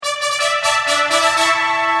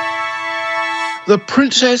The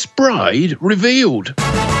Princess Bride revealed.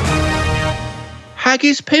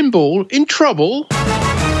 Haggis Pinball in trouble.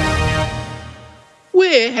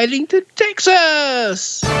 We're heading to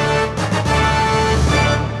Texas.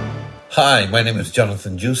 Hi, my name is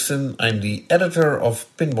Jonathan Jewson. I'm the editor of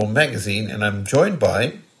Pinball magazine, and I'm joined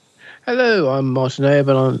by... Hello, I'm Martin Abe,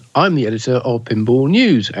 and I'm the editor of Pinball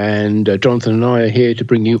News. And Jonathan and I are here to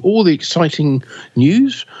bring you all the exciting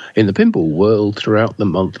news in the pinball world throughout the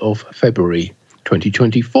month of February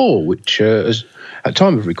 2024, which, at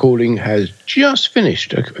time of recording, has just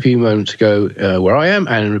finished a few moments ago where I am,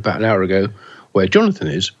 and about an hour ago where Jonathan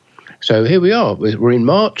is. So here we are. We're in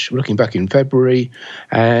March, we're looking back in February,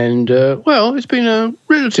 and, well, it's been a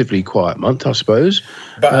relatively quiet month, I suppose.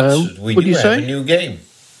 But we do have a new game.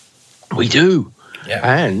 We do. Yeah.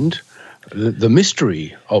 And the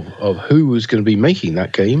mystery of who was going to be making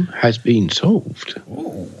that game has been solved.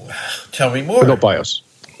 Ooh, tell me more. But not by us.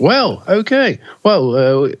 Well, okay.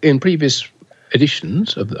 Well, in previous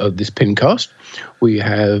editions of this PINcast, we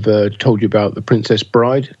have told you about the Princess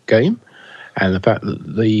Bride game and the fact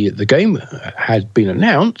that the game had been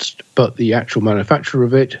announced, but the actual manufacturer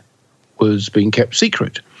of it was being kept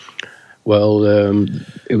secret. Well,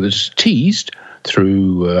 it was teased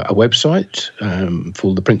through a website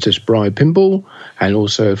for the Princess Bride Pinball, and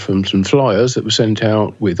also from some flyers that were sent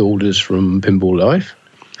out with orders from Pinball Life.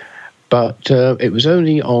 But it was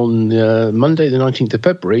only on Monday the 19th of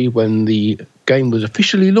February when the game was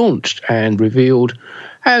officially launched and revealed,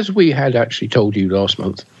 as we had actually told you last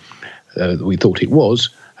month, that we thought it was,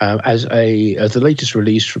 as the latest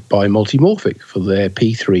release by Multimorphic for their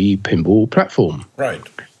P3 pinball platform. Right.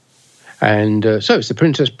 And so it's The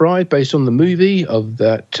Princess Bride, based on the movie of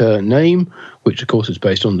that name, which, of course, is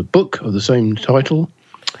based on the book of the same title.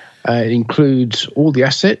 It includes all the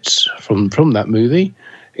assets from that movie,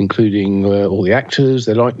 including all the actors,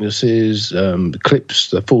 their likenesses, the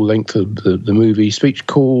clips, the full length of the movie, speech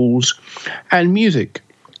calls, and music.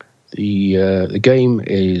 The game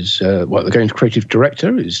is the game's creative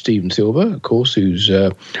director is Steven Silver, of course, who's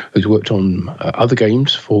worked on other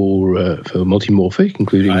games for Multimorphic,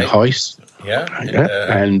 including Heist,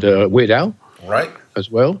 and Weird Al, right, as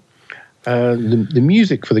well. The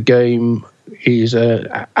music for the game is an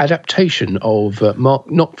adaptation of Mark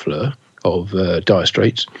Knopfler of Dire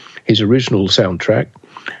Straits, his original soundtrack.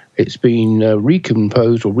 It's been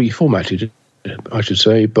recomposed or reformatted, I should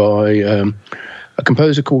say, by a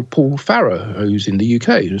composer called Paul Farrer, who's in the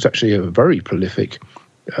UK. Who's actually a very prolific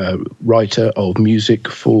writer of music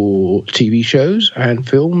for TV shows and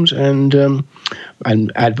films and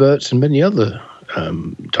adverts and many other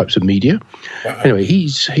types of media. Wow. Anyway,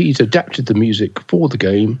 he's adapted the music for the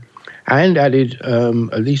game and added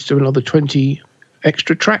at least another 20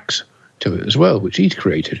 extra tracks to it as well, which he's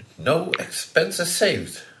created. No expenses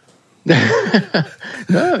saved.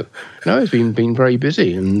 No, it's been very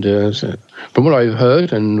busy, and so from what I've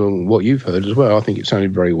heard and what you've heard as well, I think it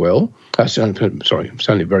sounded very well.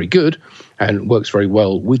 Sounded very good, and works very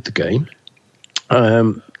well with the game.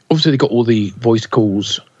 Obviously, they got all the voice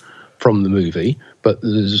calls from the movie, but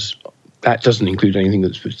that doesn't include anything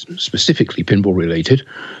that's specifically pinball related.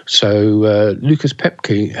 So Lucas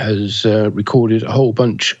Pepke has recorded a whole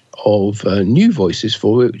bunch of new voices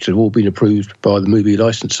for it, which have all been approved by the movie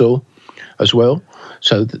licensor as well.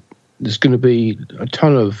 So there's going to be a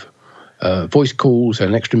ton of voice calls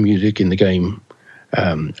and extra music in the game.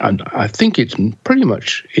 And I think it's pretty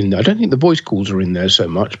much in there. I don't think the voice calls are in there so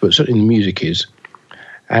much, but certainly the music is.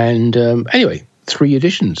 And anyway, 3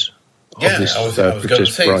 editions. Yeah, I was going to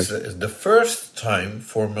say, it's the first time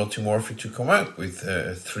for Multimorphic to come out with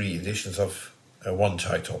 3 editions of one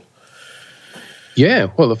title. Yeah,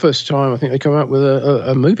 well, the first time I think they come out with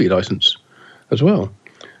a movie license as well.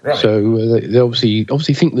 Right. So they obviously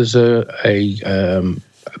think there's a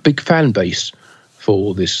big fan base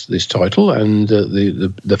for this title, and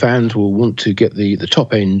the fans will want to get the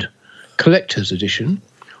top end collector's edition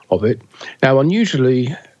of it. Now,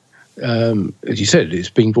 unusually, as you said, it's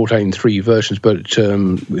being brought out in 3 versions, but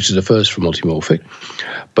which is the first for Multimorphic.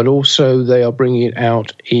 But also they are bringing it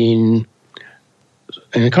out in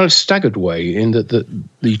a kind of staggered way, in that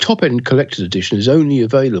the top-end collector's edition is only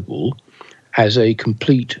available as a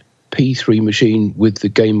complete P3 machine with the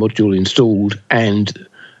game module installed and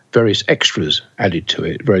various extras added to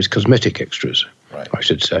it, various cosmetic extras, right, I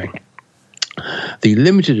should say. The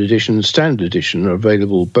limited edition and standard edition are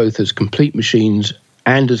available both as complete machines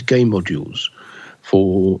and as game modules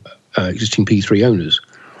for existing P3 owners.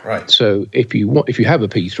 Right. So if you have a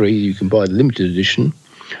P3, you can buy the limited edition,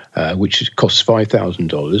 which costs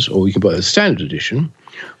 $5,000, or you can buy the standard edition,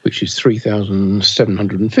 which is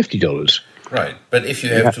 $3,750. Right, but if you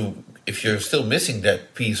have to if you're still missing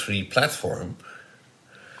that P3 platform,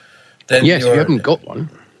 then yes, if you haven't got one,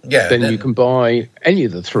 then you can buy any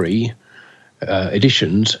of the 3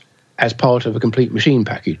 editions as part of a complete machine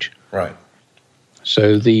package. Right.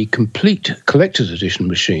 So the complete collector's edition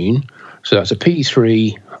machine, so that's a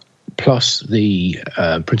P3 plus the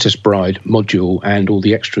Princess Bride module and all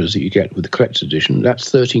the extras that you get with the collector's edition,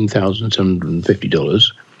 that's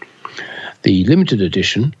 $13,750. The limited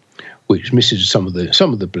edition, which misses some of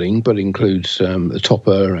the bling, but includes the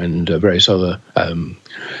topper and various other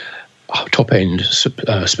top-end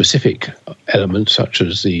specific elements, such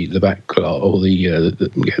as the back or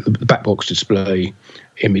the back box display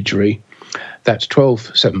imagery. That's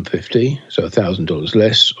 $12,750, so $1,000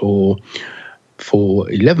 less. Or for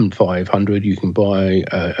 $11,500, you can buy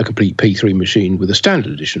a complete P3 machine with a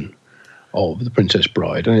standard edition of the Princess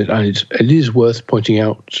Bride. And it is worth pointing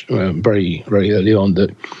out very, very early on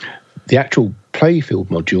that the actual playfield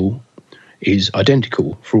module is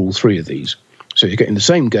identical for all 3 of these. So you're getting the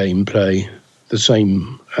same gameplay, the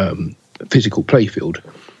same physical playfield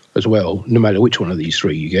as well, no matter which one of these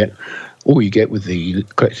 3 you get. All you get with the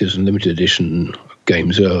collector's and limited edition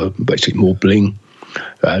games are basically more bling,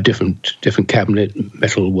 different cabinet,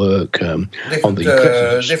 metal work on the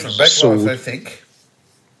collector's different backgrounds, I think.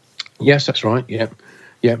 Yes, that's right. Yeah.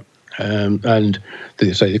 And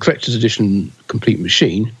the collector's edition complete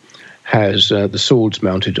machine has the swords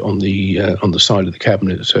mounted on the side of the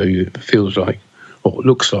cabinet, so it feels like, or it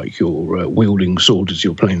looks like you're wielding swords as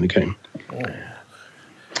you're playing the game.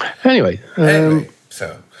 Anyway,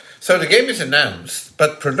 so the game is announced,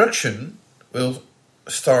 but production will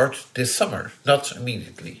start this summer, not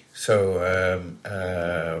immediately. So,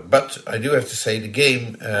 but I do have to say the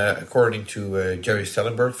game, according to Jerry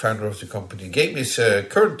Stellenberg, founder of the company, the game is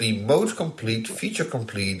currently mode complete, feature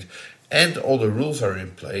complete, and all the rules are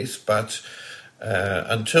in place. But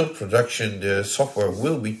until production, the software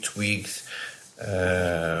will be tweaked,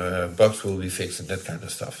 bugs will be fixed, and that kind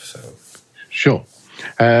of stuff. So, sure.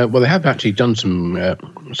 Well, they have actually done some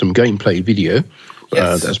gameplay video.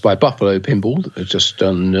 Yes. That's by Buffalo Pinball. That was just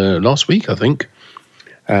done last week, I think.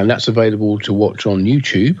 And that's available to watch on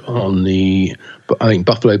YouTube, on the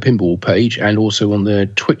Buffalo Pinball page, and also on their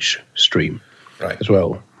Twitch stream as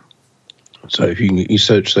well. So if you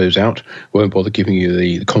search those out, won't bother giving you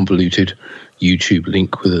the convoluted YouTube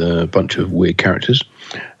link with a bunch of weird characters.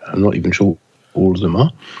 I'm not even sure all of them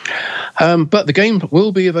are. But the game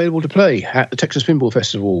will be available to play at the Texas Pinball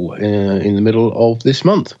Festival in the middle of this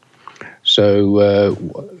month. So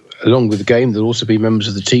along with the game, there'll also be members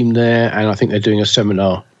of the team there, and I think they're doing a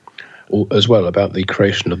seminar as well about the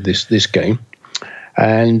creation of this game.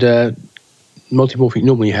 And Multimorphic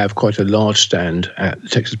normally have quite a large stand at the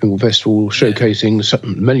Texas Pinball Festival, showcasing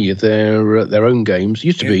many of their own games.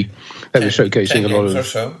 Used to be they were showcasing a lot of. Or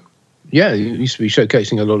so. Yeah, it used to be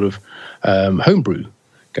showcasing a lot of homebrew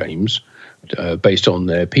games based on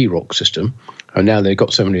their P-Rock system, and now they've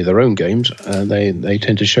got so many of their own games, they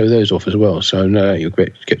tend to show those off as well. So now you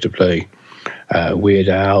get to play Weird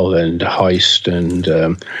Al and Heist and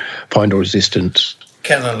Final Resistance,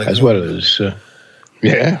 as well as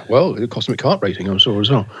the Cosmic Heart Rating, I'm sure, as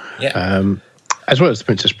well. Yeah. As well as the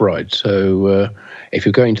Princess Bride. So if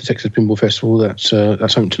you're going to Texas Pinball Festival, that's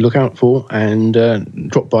something to look out for, and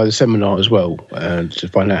drop by the seminar as well to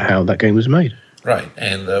find out how that game was made. Right,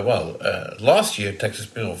 and last year Texas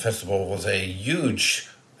Pinball Festival was a huge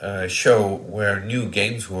show where new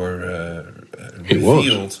games were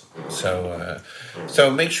revealed. So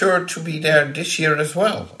make sure to be there this year as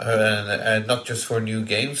well, and not just for new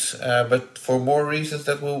games, but for more reasons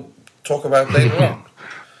that we'll talk about later on.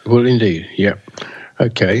 Well, indeed, yeah.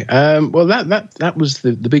 Okay. Well, that was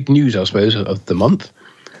the big news, I suppose, of the month.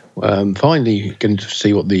 Finally getting to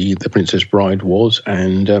see what the Princess Bride was,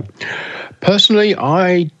 and personally,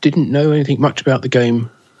 I didn't know anything much about the game,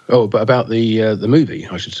 but about the movie,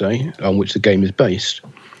 I should say, on which the game is based,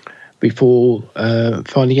 before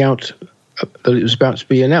finding out that it was about to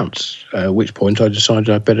be announced. At which point, I decided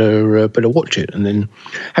I'd better watch it, and then,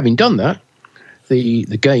 having done that,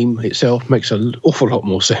 the game itself makes an awful lot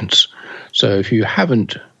more sense. So if you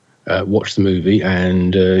haven't watched the movie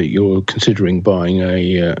and you're considering buying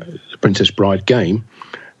a Princess Bride game,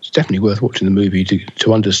 it's definitely worth watching the movie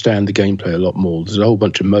to understand the gameplay a lot more. There's a whole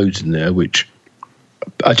bunch of modes in there which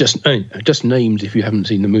are just names if you haven't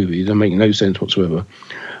seen the movie. They make no sense whatsoever.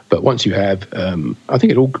 But once you have, I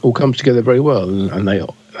think it all comes together very well, and they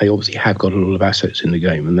obviously have got a lot of assets in the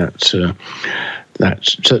game, and that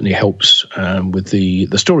certainly helps with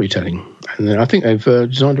the storytelling. And I think they've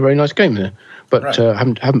designed a very nice game there. But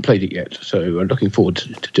haven't played it yet, so I'm looking forward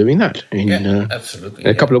to doing that in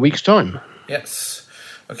a couple of weeks' time. Yes.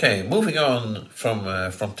 Okay, moving on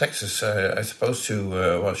from Texas, I suppose,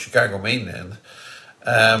 to Chicago mainland.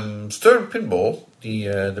 Stern Pinball,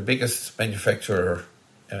 the biggest manufacturer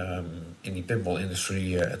in the pinball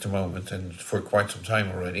industry at the moment, and for quite some time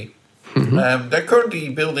already. Mm-hmm. They're currently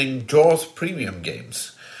building Jaws premium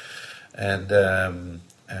games, and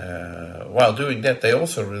while doing that, they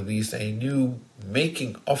also released a new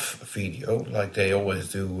making-of video, like they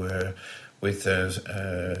always do, with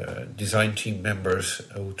design team members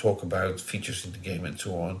who talk about features in the game and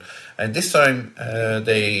so on. And this time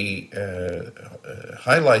they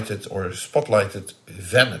highlighted or spotlighted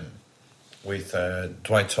Venom with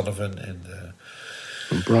Dwight Sullivan and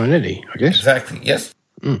Brian Eddy, I guess. Exactly, yes.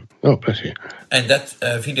 Oh, bless you. And that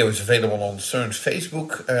video is available on CERN's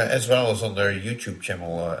Facebook as well as on their YouTube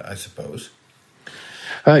channel, I suppose.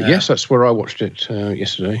 Yes, that's where I watched it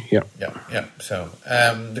yesterday. Yeah. So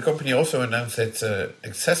the company also announced that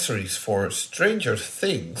accessories for Stranger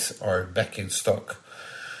Things are back in stock.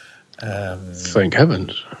 Thank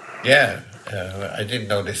heavens. Yeah, I didn't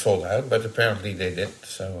know they sold out, but apparently they did.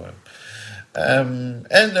 So, and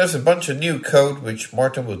there's a bunch of new code which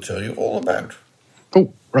Martin will tell you all about.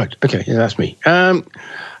 Oh, right. Okay, yeah, that's me.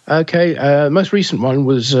 Most recent one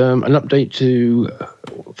was an update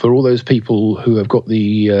for all those people who have got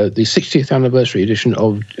the 60th anniversary edition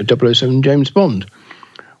of 007 James Bond,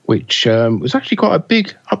 which was actually quite a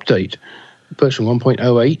big update. Version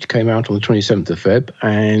 1.08 came out on the 27th of Feb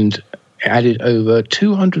and added over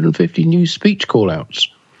 250 new speech callouts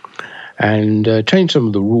and changed some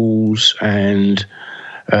of the rules and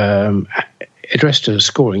addressed a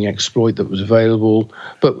scoring exploit that was available.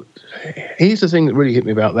 But here's the thing that really hit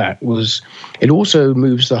me about that was it also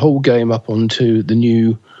moves the whole game up onto the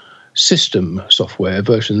new system software,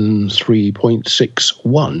 version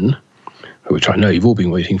 3.61, which I know you've all been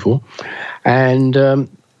waiting for. And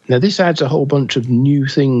now this adds a whole bunch of new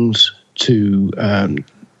things to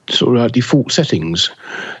sort of default settings.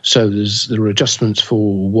 So there are adjustments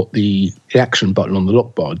for what the action button on the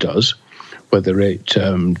lock bar does, whether it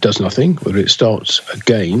does nothing, whether it starts a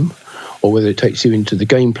game, or whether it takes you into the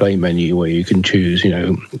gameplay menu where you can choose,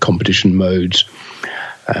 competition modes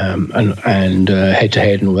and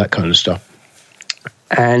head-to-head and all that kind of stuff.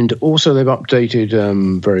 And also they've updated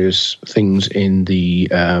various things in the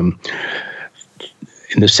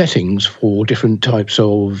settings for different types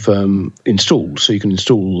of installs. So you can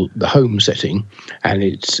install the home setting, and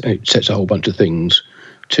it sets a whole bunch of things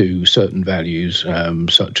to certain values,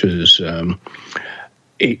 such as I'm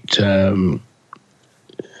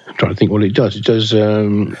trying to think what it does. It does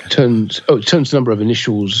turns the number of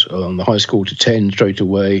initials on the high score to 10 straight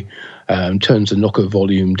away. Turns the knocker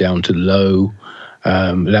volume down to low.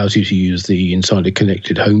 Allows you to use the Insider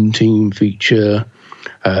Connected Home Team feature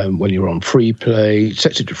when you're on free play.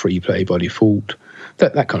 Sets it to free play by default.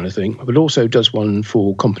 That kind of thing. But also does one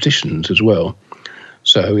for competitions as well.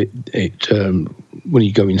 So it when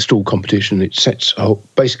you go install competition, it sets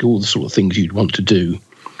basically all the sort of things you'd want to do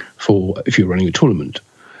for if you're running a tournament.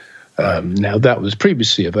 Now that was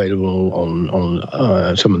previously available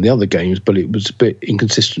on some of the other games, but it was a bit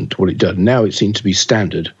inconsistent to what it did. Now it seems to be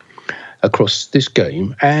standard across this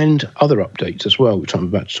game and other updates as well, which I'm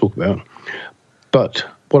about to talk about. But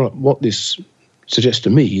what this suggests to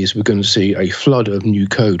me is we're going to see a flood of new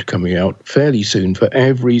code coming out fairly soon for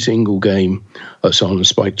every single game that's on the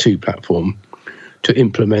Spike 2 platform to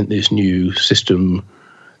implement this new system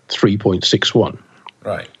 3.61.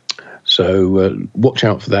 Right. So watch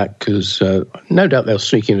out for that, because no doubt they'll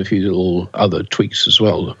sneak in a few little other tweaks as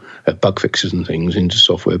well, bug fixes and things into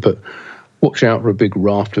software. But watch out for a big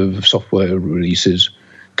raft of software releases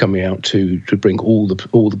coming out to bring all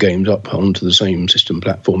the games up onto the same system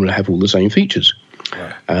platform and have all the same features.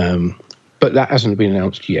 Right. But that hasn't been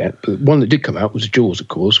announced yet. But one that did come out was Jaws, of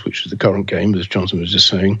course, which is the current game, as Johnson was just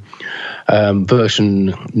saying.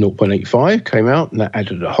 Version 0.85 came out, and that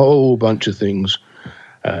added a whole bunch of things,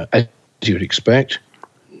 as you would expect.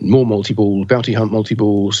 More multi-ball, bounty hunt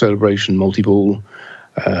multi-ball, celebration multi-ball,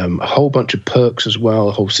 a whole bunch of perks as well,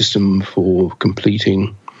 a whole system for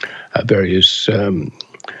completing various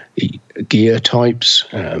gear types.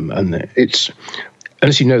 And it's,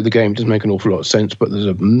 as you know, the game doesn't make an awful lot of sense, but there's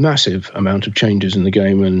a massive amount of changes in the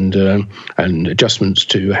game and adjustments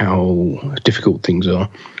to how difficult things are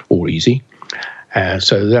or easy.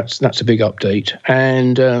 So that's a big update.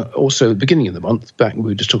 And also, at the beginning of the month, back we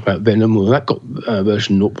were just talking about Venom, well, that got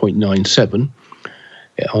version 0.97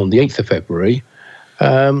 on the 8th of February.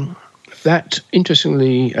 That,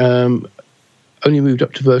 interestingly, only moved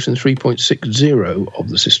up to version 3.60 of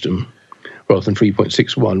the system, rather than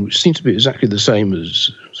 3.61, which seems to be exactly the same as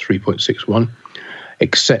 3.61,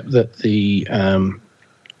 except that the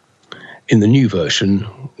in the new version,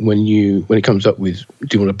 when it comes up with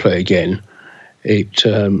 "Do you want to play again?"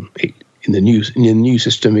 In the new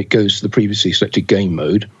system, it goes to the previously selected game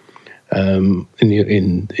mode. In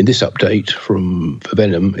this update for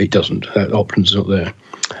Venom, it doesn't. That option's not there.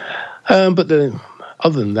 But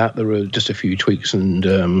other than that, there are just a few tweaks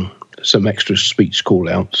and some extra speech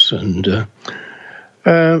call-outs and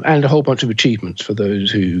a whole bunch of achievements for those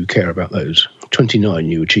who care about those. 29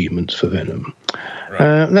 new achievements for Venom.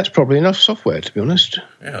 Right. That's probably enough software, to be honest.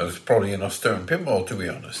 Yeah, there's probably enough Stern Pinball, to be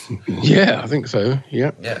honest. Yeah, I think so.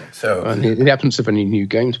 Yeah. Yeah. So, and in the absence of any new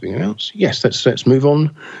games being announced, yes, let's move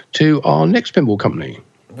on to our next pinball company,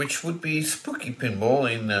 which would be Spooky Pinball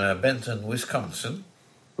in Benton, Wisconsin.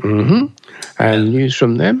 Mm-hmm. And news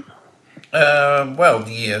from them. Well,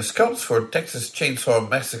 the sculpts for Texas Chainsaw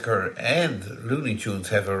Massacre and Looney Tunes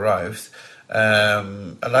have arrived.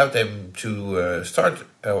 Allowed them to start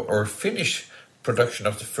or finish production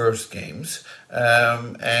of the first games,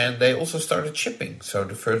 and they also started shipping. So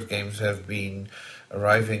the first games have been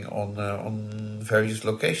arriving on various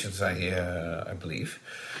locations, I believe.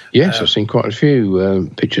 Yes, I've seen quite a few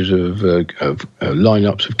pictures of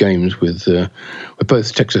lineups of games with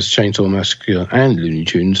both Texas Chainsaw Massacre and Looney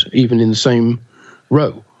Tunes, even in the same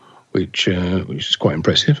row, which is quite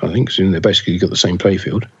impressive, I think, because they basically got the same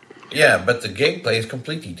playfield. Yeah, but the gameplay is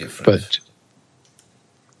completely different. But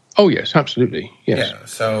oh yes, absolutely, yes. Yeah,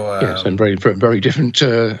 so yes, and very different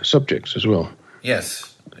subjects as well.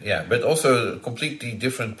 Yes, yeah, but also completely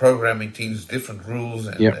different programming teams, different rules,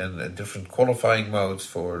 and different qualifying modes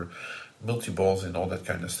for multi-balls and all that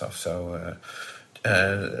kind of stuff. So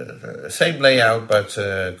same layout, but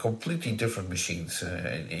completely different machines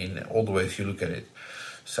in all the ways you look at it.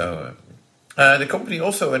 So. The company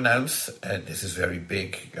also announced, and this is very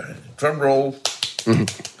big, drum roll,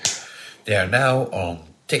 they are now on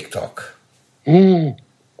TikTok. Mm.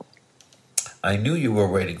 I knew you were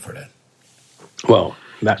waiting for that. Well,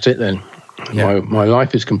 that's it then. Yeah. My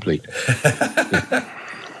life is complete.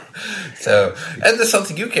 So, and there's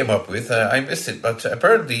something you came up with. I missed it, but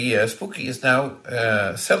apparently Spooky is now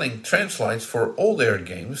selling translites for all their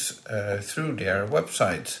games through their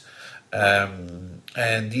website.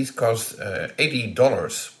 And these cost $80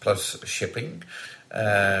 plus shipping.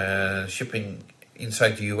 Shipping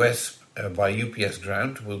inside the US by UPS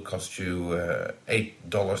ground will cost you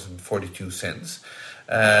 $8.42.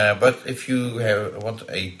 But if you want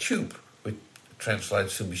a tube with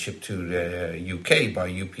translites to be shipped to the UK by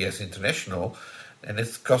UPS International, and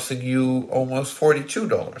it's costing you almost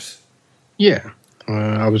 $42. Yeah.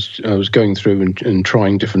 I was going through and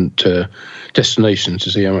trying different destinations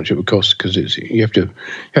to see how much it would cost, because you have to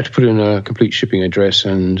put in a complete shipping address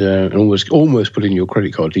and almost put in your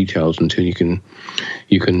credit card details until you can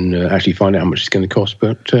actually find out how much it's going to cost.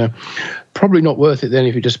 But probably not worth it then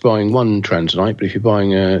if you're just buying one translite. But if you're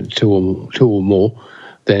buying two or more,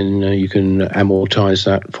 then you can amortize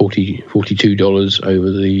that $42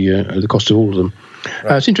 over the cost of all of them.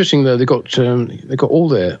 Right. It's interesting though, they got all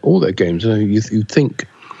their games. You'd think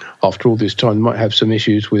after all this time they might have some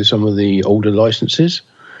issues with some of the older licenses,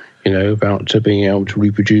 about being able to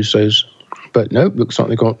reproduce those. But no, looks like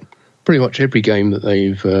they've got pretty much every game that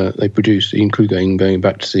they've produced, including going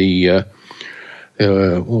back to the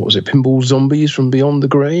what was it, Pinball Zombies from Beyond the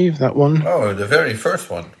Grave, that one. Oh, the very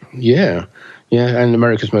first one. Yeah, and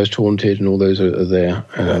America's Most Haunted and all those are there.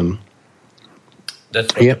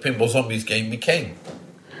 That's what the Pinball Zombies game became.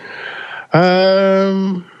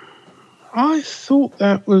 I thought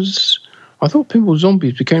Pinball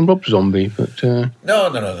Zombies became Rob Zombie, but No.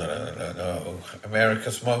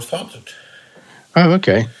 America's Most Haunted. Oh,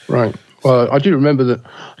 okay, right. Well, I do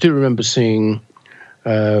remember seeing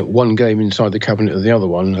one game inside the cabinet of the other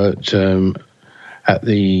one at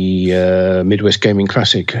the Midwest Gaming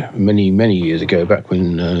Classic many years ago, back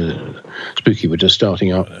when Spooky were just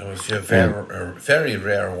starting up. It was a very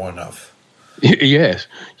rare one-off. Yes.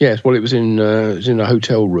 Well, it was in a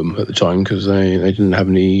hotel room at the time because they didn't have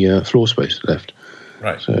any floor space left.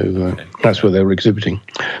 Right. So that's where they were exhibiting.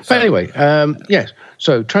 But anyway, yes.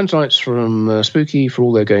 So translites from Spooky for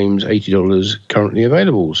all their games, $80 currently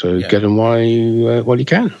available. So get them while you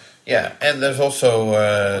can. Yeah, and there's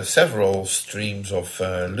also several streams of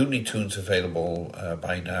Looney Tunes available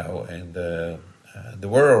by now, and there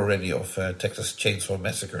were already of Texas Chainsaw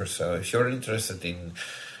Massacre. So if you're interested in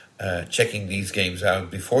checking these games out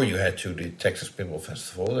before you head to the Texas Pinball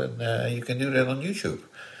Festival, then you can do that on YouTube.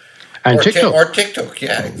 And TikTok. Or TikTok,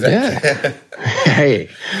 yeah, exactly. Yeah. Hey,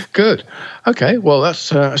 good. Okay, well,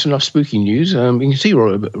 that's enough spooky news. You can see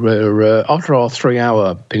we're after our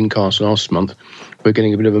 3-hour PINcast last month, we're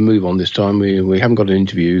getting a bit of a move on this time. We haven't got an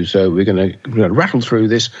interview, so we're going to rattle through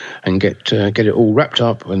this and get it all wrapped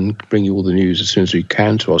up and bring you all the news as soon as we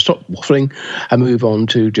can. So I'll stop waffling and move on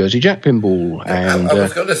to Jersey Jack Pinball. And I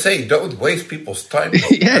was going to say, don't waste people's time.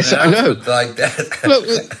 Yes, I know. Like that.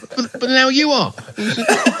 Look, but now you are.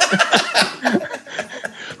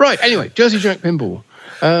 Right. Anyway, Jersey Jack Pinball.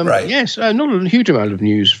 Right. Yes, not a huge amount of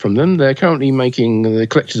news from them. They're currently making the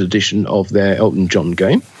collector's edition of their Elton John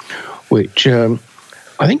game, which I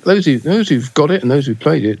think those who've got it and those who've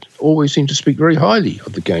played it always seem to speak very highly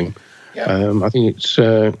of the game. Yeah. I think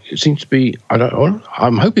it seems to be.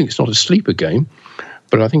 I'm hoping it's not a sleeper game,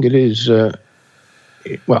 but I think it is.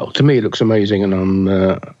 Well, to me, it looks amazing, and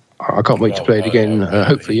I can't wait to play it again.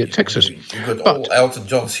 Hopefully at Texas. You've got all Elton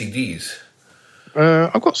John CDs.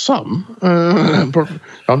 I've got some. I'm sure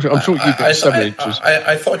you've got some.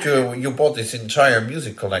 I thought you bought this entire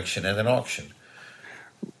music collection at an auction.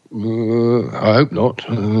 I hope not.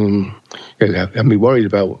 Have me worried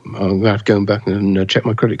about. I'm going to have to go back and check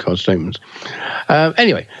my credit card statements.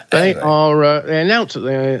 Anyway, they announced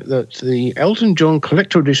that the Elton John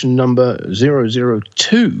Collector Edition number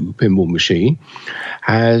 002 pinball machine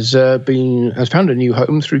has found a new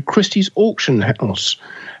home through Christie's auction house.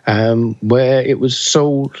 Where it was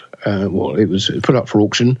sold, it was put up for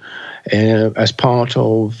auction as part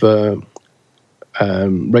of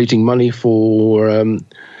raising money for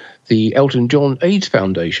the Elton John AIDS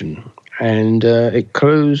Foundation, and it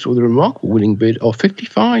closed with a remarkable winning bid of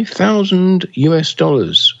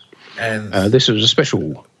 $55,000. And this was a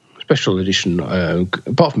special edition.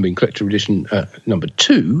 Apart from being collector edition number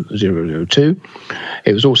 002,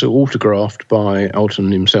 it was also autographed by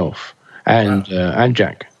Elton himself and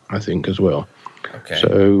Jack, I think, as well. Okay.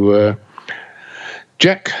 So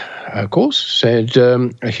Jack, of course, said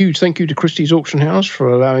a huge thank you to Christie's Auction House for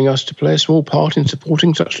allowing us to play a small part in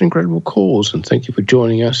supporting such an incredible cause, and thank you for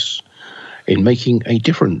joining us in making a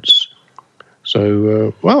difference.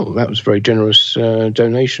 So, that was a very generous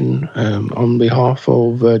donation on behalf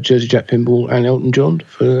of Jersey Jack Pinball and Elton John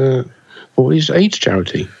for his AIDS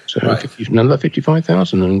charity. So another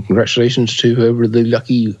 55,000, and congratulations to whoever the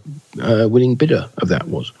lucky winning bidder of that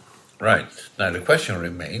was. Right. Now the question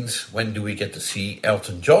remains, when do we get to see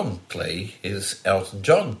Elton John play his Elton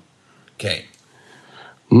John game?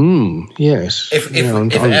 If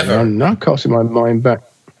ever. I'm now casting my mind back.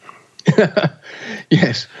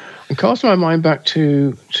 Yes. I'm casting my mind back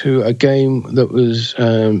to a game that was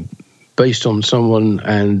based on someone,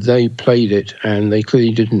 and they played it, and they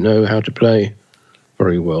clearly didn't know how to play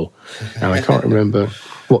very well. And I can't remember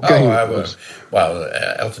what game it was. Well,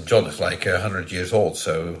 Elton John is like 100 years old,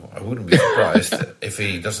 so I wouldn't be surprised if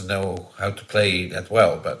he doesn't know how to play that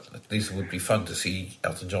well, but at least it would be fun to see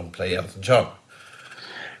Elton John play Elton John.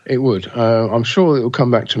 It would. I'm sure it will come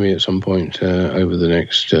back to me at some point over the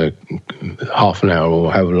next half an hour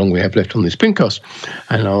or however long we have left on this PINcast,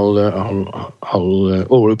 and or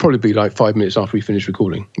it'll probably be like 5 minutes after we finish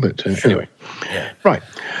recording. But anyway, right.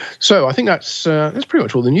 So I think that's pretty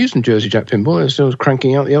much all the news from Jersey Jack Pinball. They're still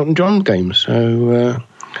cranking out the Elton John games, so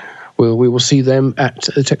we will see them at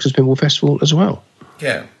the Texas Pinball Festival as well.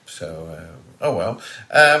 Yeah. So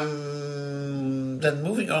then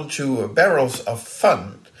moving on to Barrels of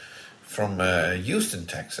Fun from Houston,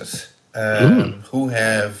 Texas, who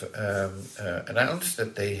have announced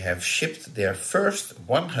that they have shipped their first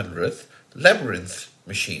 100th Labyrinth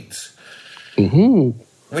machines,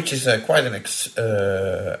 which is quite an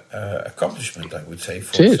accomplishment, I would say,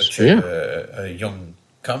 for such a young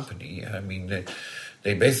company. I mean,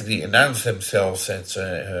 they basically announced themselves at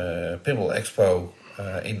Pinball Expo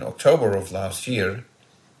in October of last year,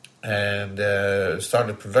 and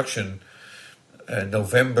started production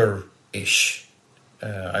November-ish,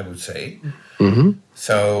 I would say.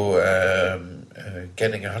 So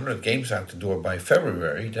getting 100 games out the door by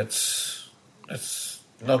February, that's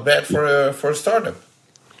not bad for a startup.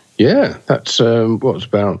 Yeah, that's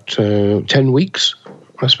about 10 weeks,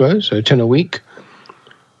 I suppose. So 10 a week,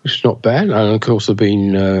 which is not bad. And of course, there've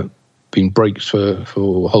been breaks for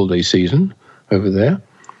holiday season over there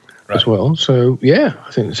as well. So yeah,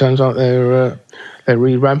 I think it sounds like they're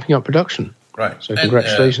really ramping up production. Right. So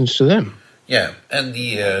congratulations to them. Yeah, and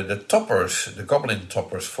the toppers, the Goblin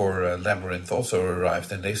toppers for Labyrinth also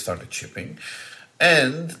arrived, and they started shipping.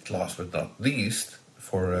 And last but not least,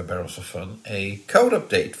 for Barrels of Fun, a code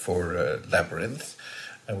update for Labyrinth,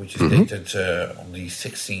 which is dated on the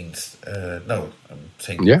 16th.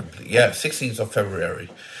 16th of February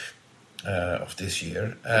of this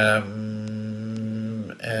year.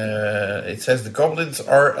 It says the goblins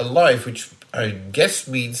are alive, which I guess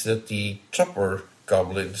means that the topper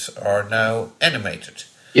goblins are now animated.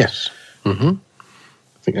 Yes.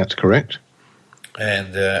 think that's correct.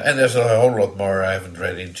 And there's a whole lot more. I haven't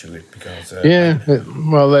read into it because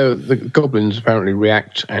the goblins apparently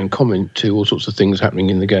react and comment to all sorts of things happening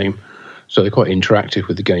in the game, so they're quite interactive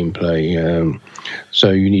with the gameplay.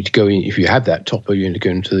 So you need to go in, if you have that topper, you need to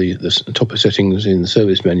go into the topper settings in the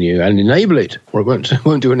service menu and enable it, or it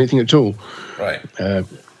won't do anything at all. Right.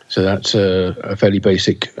 So that's a fairly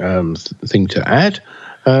basic thing to add.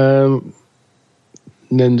 And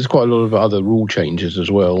then there's quite a lot of other rule changes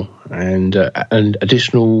as well, and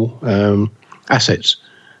additional assets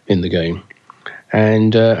in the game,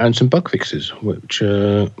 and some bug fixes, which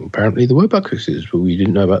apparently there were bug fixes, but we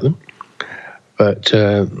didn't know about them. But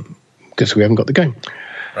guess we haven't got the game.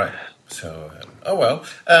 Right. So, I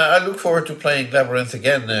look forward to playing Labyrinth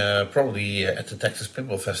again, probably at the Texas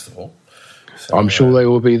Pinball Festival. So, I'm sure they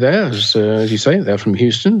will be there, as you say. They're from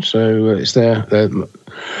Houston, so it's they're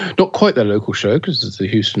not quite their local show, because it's the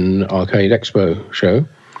Houston Arcade Expo show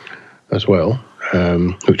as well,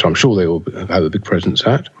 which I'm sure they will have a big presence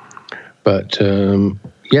at. But I'm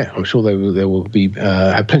sure they will be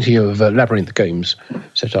have plenty of Labyrinth games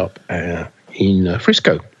set up in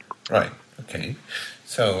Frisco. Right. Okay.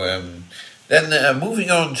 So then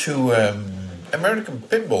moving on to American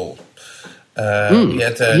Pinball. We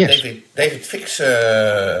had David Fix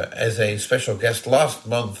as a special guest last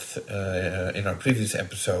month in our previous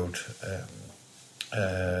episode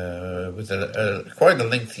with quite a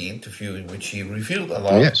lengthy interview in which he revealed a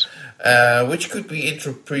lot, which could be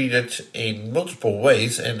interpreted in multiple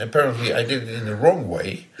ways, and apparently I did it in the wrong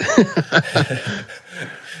way.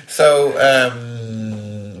 So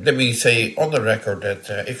let me say on the record that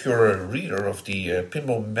if you're a reader of the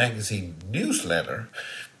Pinball Magazine newsletter,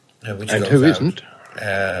 which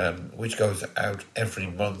goes out every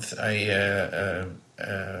month.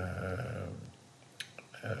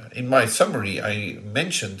 In my summary, I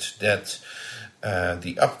mentioned that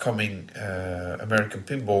the upcoming American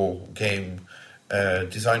Pinball game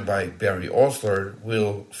designed by Barry Osler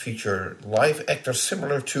will feature live actors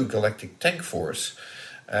similar to Galactic Tank Force.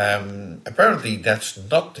 Apparently, that's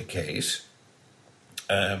not the case.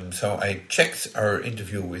 So I checked our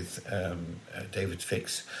interview with David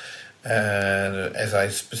Fix, as I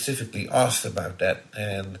specifically asked about that,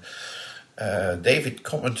 and David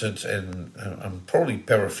commented, and I'm probably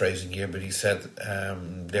paraphrasing here, but he said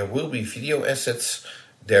there will be video assets,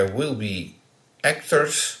 there will be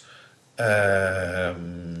actors,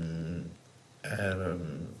 and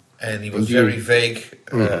he was very vague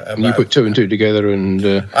about... You put two and two together, and...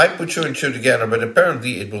 I put two and two together, but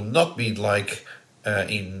apparently it will not be like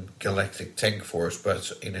in Galactic Tank Force,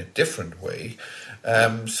 but in a different way.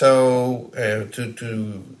 So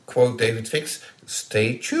to quote David Fix,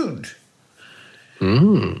 stay tuned.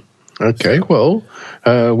 Okay, well,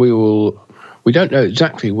 we don't know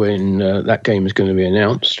exactly when that game is going to be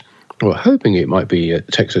announced. We're hoping it might be at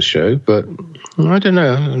the Texas show, but I don't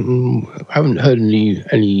know. I haven't heard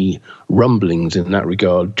any rumblings in that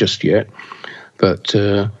regard just yet. But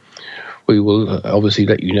we will obviously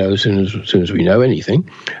let you know as soon as we know anything.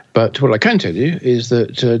 But what I can tell you is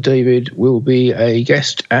that David will be a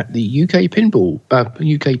guest at the UK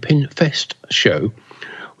Pinfest show,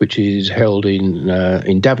 which is held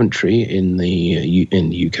in Daventry in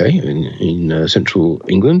the UK in central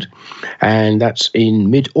England, and that's in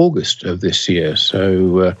mid-August of this year.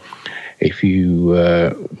 So if you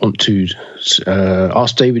want to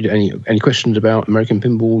ask David any questions about American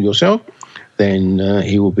Pinball yourself, then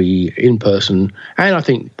he will be in person, and I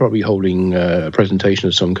think probably holding a presentation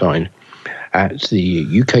of some kind at the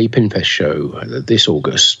UK Pinfest show this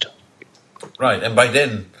August. Right, and by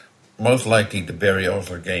then, most likely the Barry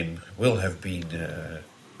Osler game will have been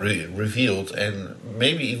revealed and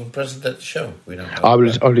maybe even present at the show. We don't know. I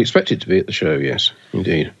would expect it to be at the show, yes,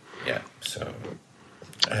 indeed. Yeah, so...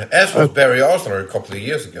 as was Barry Osler a couple of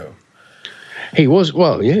years ago. He was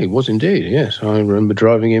indeed, yes. I remember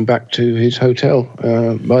driving him back to his hotel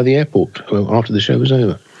by the airport after the show was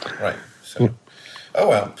over. Right, so... Yeah. Oh,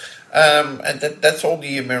 well. And that's all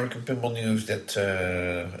the American Pinball news that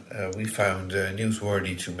we found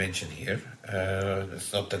newsworthy to mention here.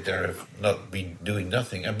 It's not that they have not been doing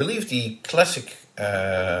nothing. I believe the classic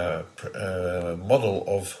model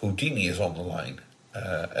of Houdini is on the line,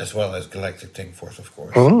 as well as Galactic Tank Force, of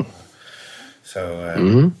course. Oh.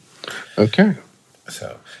 So, okay.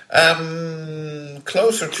 So,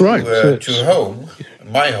 closer to home,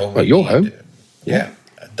 my home. Well, your home. Yeah.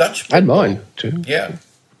 Dutch Pinball. And mine, too. Yeah.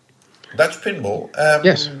 Dutch Pinball.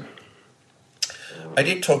 Yes. I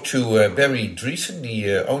did talk to Barry Driesen,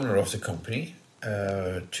 the owner of the company,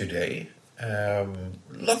 today.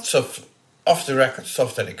 Lots of off-the-record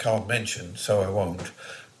stuff that I can't mention, so I won't.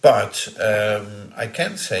 But I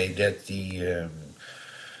can say that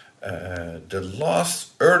the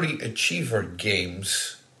last early achiever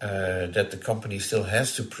games that the company still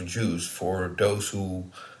has to produce for those who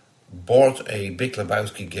bought a Big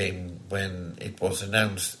Lebowski game when it was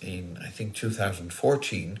announced in, I think,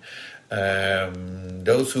 2014.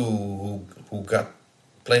 Those who got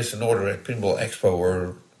placed an order at Pinball Expo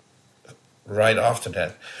or right after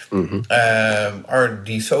that are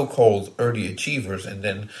the so-called early achievers. And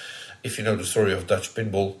then, if you know the story of Dutch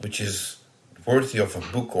Pinball, which is worthy of a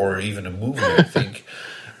book or even a movie, I think,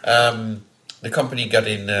 the company got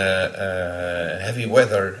in heavy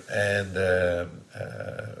weather and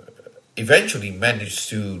eventually managed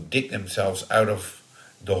to dig themselves out of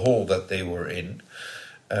the hole that they were in.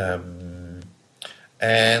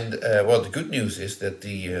 The good news is that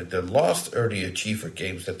the last early achiever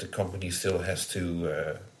games that the company still has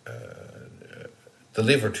to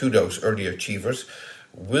deliver to those early achievers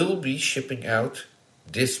will be shipping out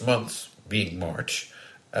this month, being March,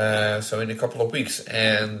 so in a couple of weeks.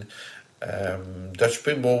 And Dutch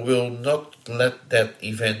Pinball will not let that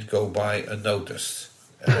event go by unnoticed.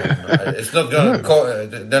 It's not going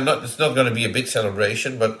to it's not going to be a big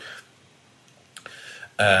celebration, but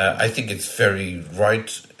I think it's very right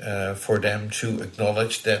for them to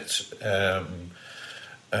acknowledge that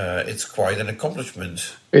it's quite an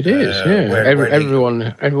accomplishment. It is,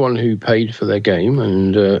 everyone who paid for their game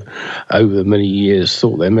and over many years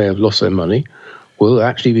thought they may have lost their money will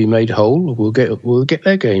actually be made whole. Will get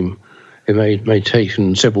their game. It may take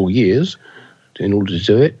them several years in order to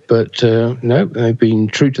do it, but no, they've been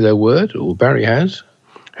true to their word, or Barry has,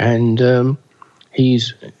 and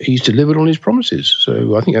he's delivered on his promises.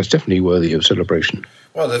 So I think that's definitely worthy of celebration.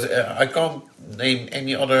 Well, I can't name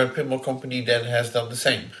any other pinball company that has done the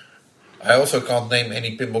same. I also can't name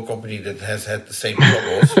any pinball company that has had the same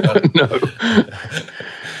troubles. But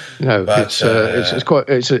no, but,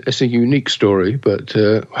 it's a unique story, but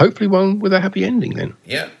hopefully one with a happy ending. Then.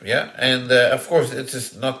 Yeah, and of course it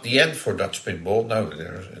is not the end for Dutch Pinball. No,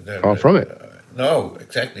 they're far from it. No,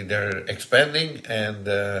 exactly. They're expanding, and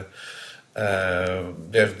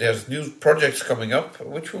there's new projects coming up,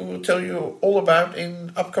 which we will tell you all about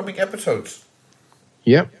in upcoming episodes.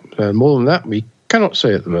 Yeah, more than that we cannot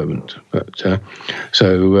say at the moment, but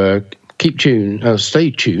so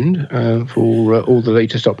stay tuned for all the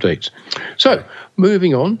latest updates. So,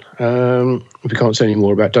 moving on, if we can't say any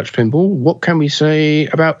more about Dutch Pinball, what can we say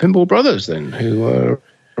about Pinball Brothers then, who are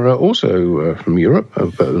also from Europe,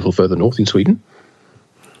 but a little further north in Sweden?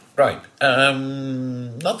 Right,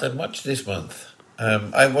 not that much this month.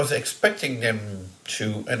 I was expecting them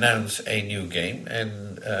to announce a new game,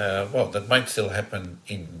 and that might still happen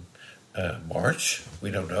in March,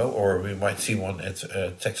 we don't know, or we might see one at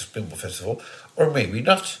Texas Pinball Festival, or maybe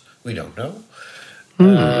not, we don't know.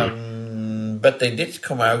 But they did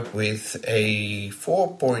come out with a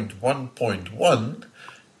 4.1.1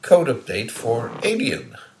 code update for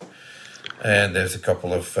Alien. And there's a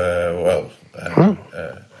couple of,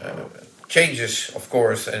 changes, of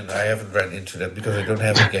course, and I haven't ran into that because I don't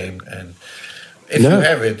have the game. And if you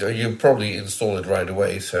have it, you probably install it right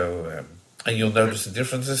away, so... and you'll notice the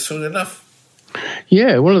differences soon enough.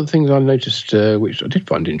 Yeah, one of the things I noticed, which I did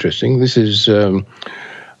find interesting, this is,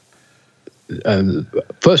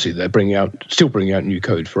 firstly, they're still bringing out new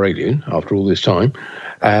code for Alien after all this time.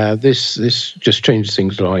 This just changed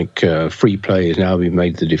things like free play has now been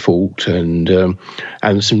made the default, and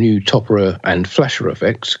some new topper and flasher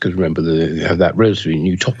effects, because remember, they have that relatively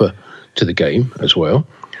new topper to the game as well,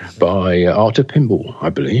 by Art of Pinball, I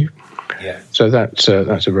believe. Yeah. So that's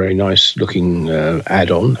a very nice looking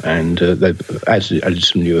add-on, and they've added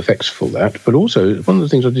some new effects for that. But also, one of the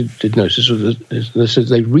things I did notice was that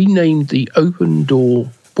they renamed the open door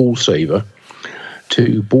ball saver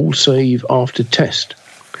to ball save after test,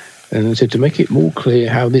 and they said to make it more clear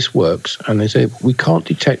how this works. And they said we can't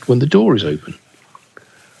detect when the door is open.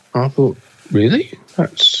 I thought, really?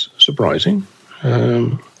 That's surprising.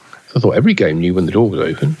 I thought every game knew when the door was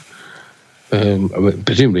open.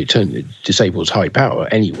 Presumably it disables high power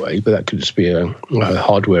anyway, but that could just be a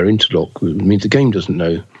hardware interlock. It means the game doesn't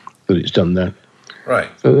know that it's done that. Right.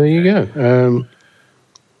 So there you go.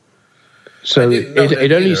 So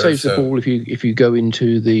it only saves the ball if you go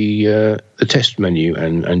into the test menu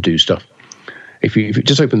and do stuff. If you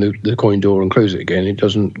just open the coin door and close it again, it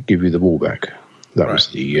doesn't give you the ball back. That was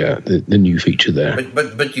the new feature there.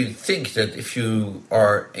 But you think that if you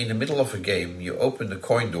are in the middle of a game, you open the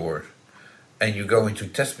coin door and you go into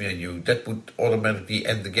test menu, that would automatically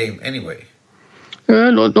end the game anyway.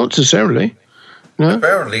 Not necessarily. No.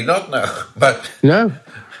 Apparently not now. But no.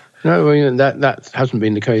 No, I mean, that hasn't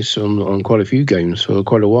been the case on quite a few games for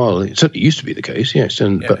quite a while. It certainly used to be the case, yes,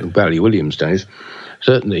 and Barry Williams days,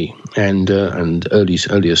 certainly, and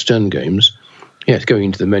earlier Stern games. Yes, going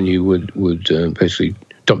into the menu would basically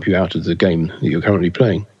dump you out of the game that you're currently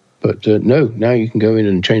playing. But no, now you can go in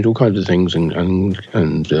and change all kinds of things and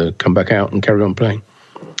come back out and carry on playing.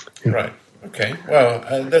 Yeah. Right. Okay. Well,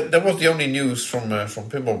 that was the only news from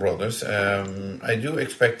Pinball Brothers. I do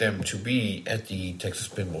expect them to be at the Texas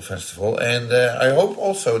Pinball Festival, and I hope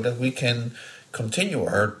also that we can continue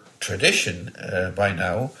our tradition by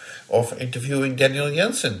now of interviewing Daniel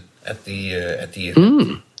Jensen at the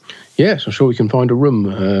event. Yes, I'm sure we can find a room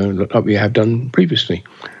like we have done previously.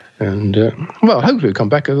 And hopefully we'll come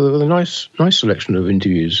back with a nice selection of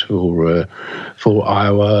interviews for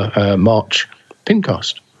our March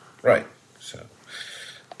PINcast. Right. So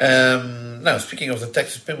now, speaking of the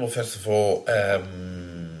Texas Pinball Festival,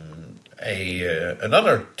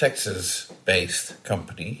 another Texas-based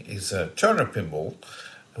company is Turner Pinball,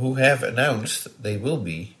 who have announced they will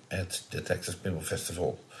be at the Texas Pinball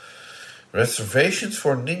Festival. Reservations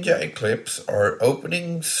for Ninja Eclipse are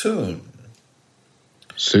opening soon.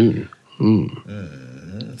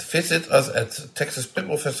 Visit us at Texas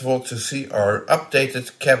Pinball Festival to see our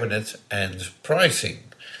updated cabinet and pricing.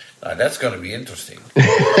 Now, that's going to be interesting.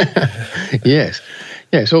 Yes.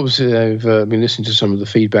 Obviously, they've been listening to some of the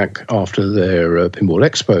feedback after their Pinball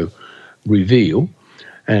Expo reveal,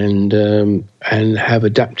 and have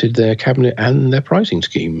adapted their cabinet and their pricing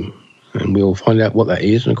scheme. And we'll find out what that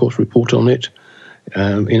is, and of course, report on it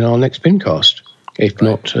in our next PINcast. If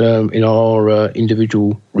not in our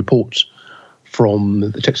individual reports from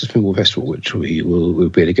the Texas Pinball Festival, which we'll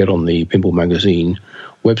be able to get on the Pinball Magazine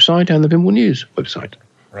website and the Pinball News website.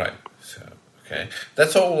 Right. So, okay.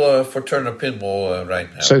 That's all for Turner Pinball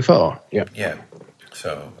right now. So far, yeah. Yeah.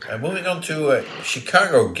 So, moving on to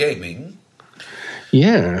Chicago Gaming.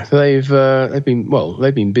 Yeah, they've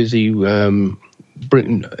been busy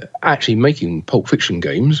actually making Pulp Fiction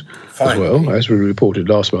games. Finally. As well. As we reported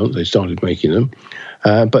last month, they started making them.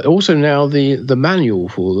 But also now the manual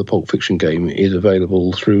for the Pulp Fiction game is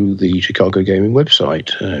available through the Chicago Gaming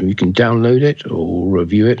website. You can download it or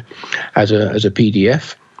review it as a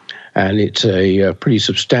PDF, and it's a pretty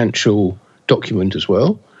substantial document as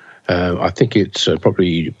well. I think it's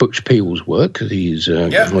probably Butch Peel's work. He's he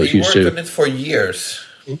worked on it for years.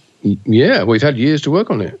 Yeah, well, he's had years to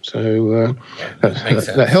work on it, so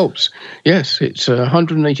that helps. Yes, it's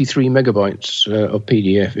 183 megabytes of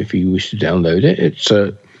PDF if you wish to download it. It's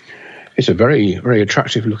a very, very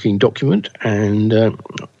attractive looking document, and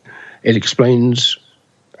it explains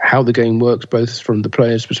how the game works, both from the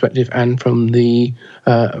player's perspective and from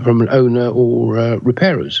an owner or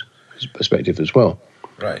repairer's perspective as well.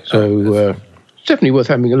 Right. So. It's definitely worth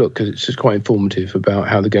having a look, because it's just quite informative about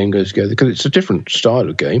how the game goes together, because it's a different style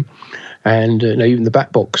of game, and even the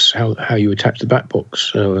back box, how you attach the back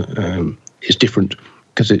box is different,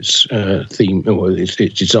 because it's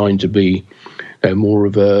it's designed to be more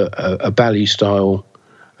of a Bally style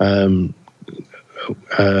cabinet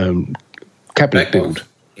build.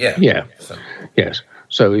 Yeah. So. Yes.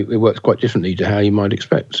 So it works quite differently to how you might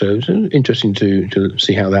expect. So it's interesting to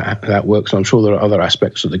see how that works. I'm sure there are other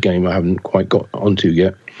aspects of the game I haven't quite got onto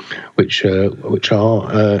yet, which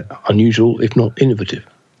are unusual, if not innovative.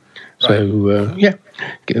 Right. So,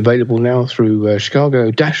 get available now through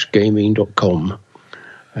chicago-gaming.com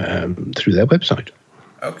through their website.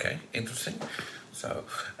 Okay, interesting. So,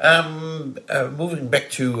 moving back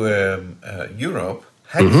to Europe,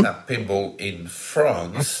 Hexa Pinball in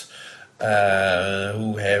France...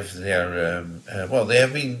 who have their they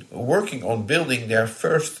have been working on building their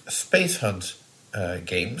first Space Hunt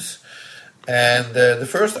games, and the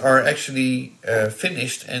first are actually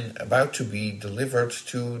finished and about to be delivered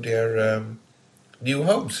to their new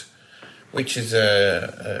homes, which is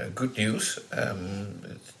good news.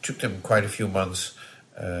 It took them quite a few months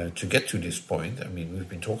to get to this point. I mean, we've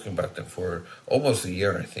been talking about them for almost a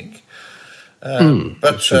year, I think.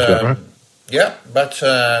 But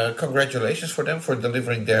congratulations for them for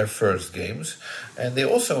delivering their first games. And they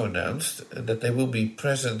also announced that they will be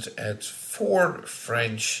present at 4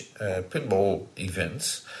 French pinball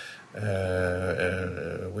events,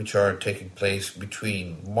 which are taking place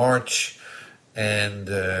between March and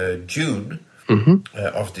June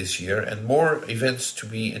of this year, and more events to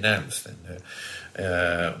be announced. And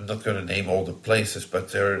I'm not going to name all the places, but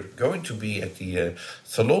they're going to be at the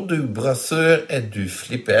Salon du Brasseur et du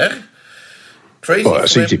Flipper.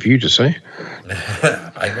 That's easy for you to say.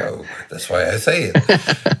 I know. That's why I say it.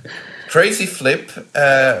 Crazy Flip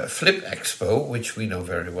Expo, which we know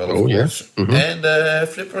very well, of course. Yes. Mm-hmm. And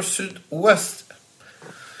Flipper Sud-Ouest.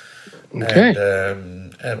 Okay.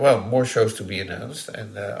 And well, more shows to be announced,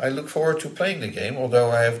 and I look forward to playing the game,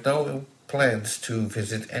 although I have no plans to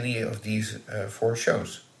visit any of these 4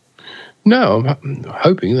 shows. No, I'm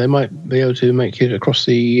hoping they might be able to make it across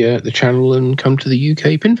the channel and come to the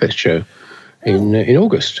UK Pinfest show in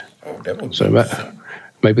August. Oh, that would be So interesting.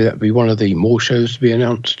 maybe that would be one of the more shows to be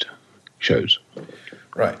announced shows.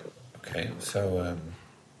 Right. Okay. So,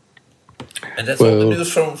 and that's all the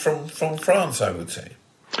news from France, I would say.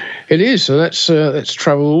 It is. So let's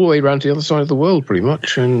travel all the way around to the other side of the world, pretty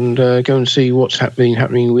much, and go and see what's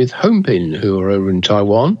happening with HomePin, who are over in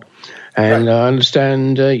Taiwan. And I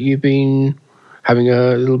understand you've been having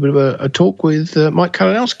a little bit of a talk with Mike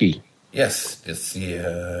Kalinowski. Yes, it's the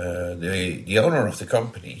owner of the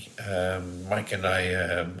company. Mike and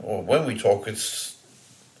I, when we talk, it's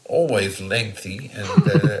always lengthy, and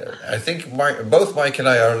I think both Mike and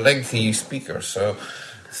I are lengthy speakers, so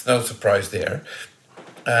it's no surprise there.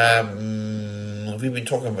 We've been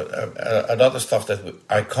talking about a lot of stuff that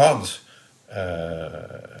I can't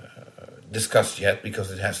discuss yet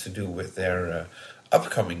because it has to do with their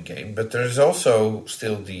upcoming game. But there is also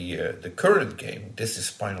still the current game. This is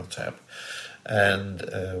Spinal Tap, and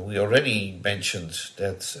we already mentioned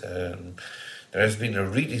that there has been a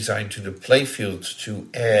redesign to the playfield to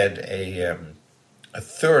add a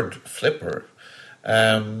third flipper.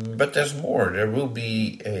 But there's more. There will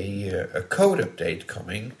be a code update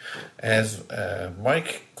coming, as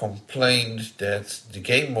Mike complained that the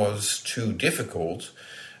game was too difficult,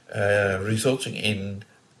 resulting in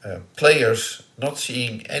players not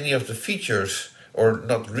seeing any of the features or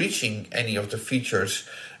not reaching any of the features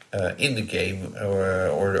in the game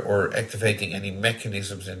or activating any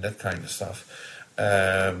mechanisms and that kind of stuff.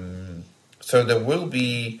 So there will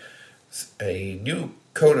be a new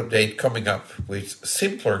code update coming up with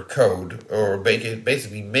simpler code, or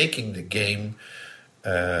basically making the game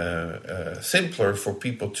simpler for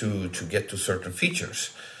people to get to certain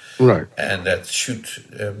features. Right. And that should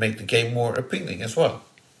make the game more appealing as well.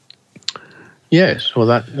 Yes, well,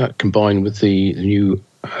 that combined with the new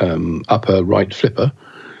upper right flipper,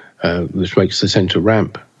 which makes the centre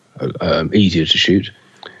ramp easier to shoot,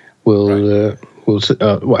 well,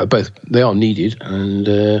 both they are needed,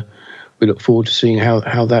 and we look forward to seeing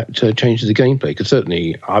how that changes the gameplay. Because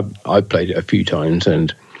certainly I've played it a few times,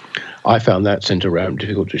 and I found that centre ramp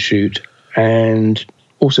difficult to shoot, and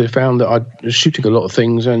also found that I was shooting a lot of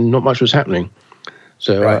things and not much was happening.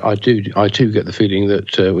 So right. I too get the feeling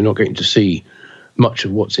that we're not getting to see much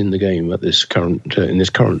of what's in the game at this current in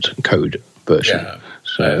this current code version. Yeah.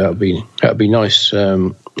 So that'd be nice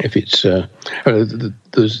if it's there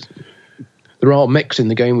are mechs in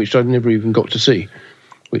the game which I never even got to see,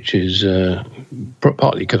 which is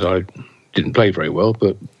partly because I didn't play very well,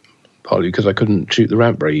 but partly because I couldn't shoot the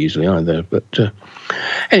ramp very easily either. But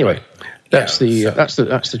anyway. That's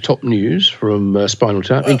the top news from Spinal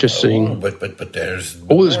Tap. Interesting. But there's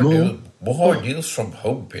more news from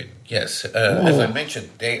HomePin. Yes, as I mentioned,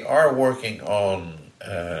 they are working on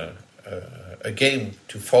a game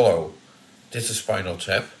to follow. This is Spinal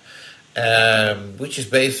Tap, which is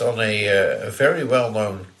based on a very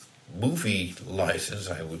well-known movie license,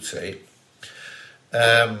 I would say.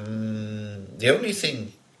 The only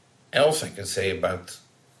thing else I can say about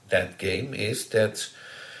that game is that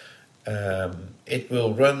it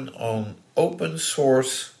will run on open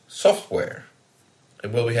source software.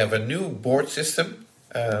 We have a new board system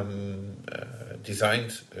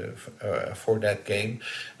designed for that game,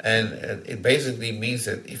 and it basically means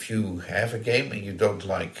that if you have a game and you don't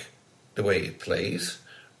like the way it plays,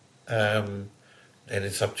 then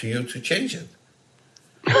it's up to you to change it.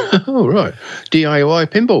 Oh, right. DIY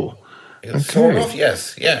pinball. Okay. Sort of,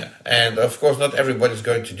 yes, yeah. And of course, not everybody's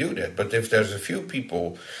going to do that, but if there's a few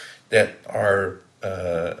people that are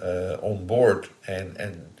on board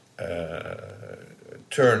and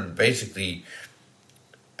turn basically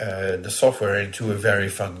the software into a very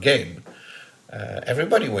fun game,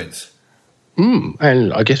 everybody wins.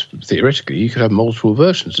 And I guess theoretically you could have multiple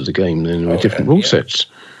versions of the game then with different rule sets.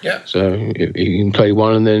 Yeah. So you can play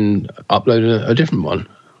one and then upload a different one.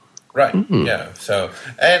 Right. Yeah. So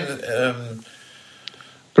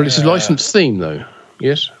but it's a licensed theme though.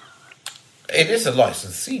 Yes. It is a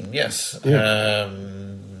licensed theme, yes. Yeah.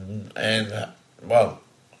 Well,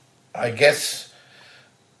 I guess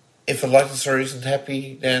if a licensor isn't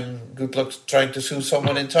happy, then good luck trying to sue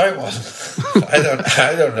someone in Taiwan.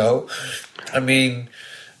 I don't know. I mean,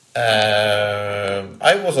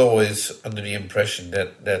 I was always under the impression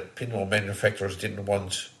that pinball manufacturers didn't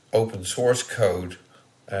want open source code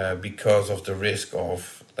because of the risk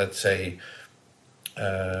of, let's say,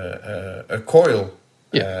 a coil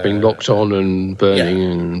being locked on and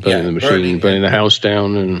burning the machine, burning the house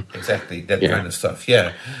down, and exactly that kind of stuff.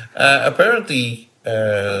 Yeah, apparently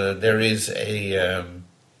there is a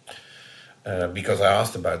because I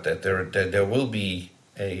asked about that. There will be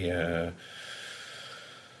a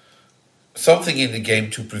something in the game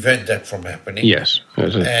to prevent that from happening. Yes,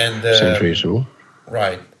 seems reasonable.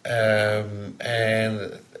 Right,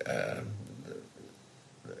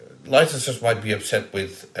 licensors might be upset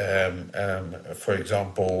with, for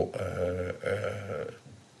example,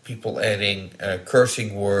 people adding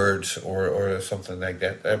cursing words or something like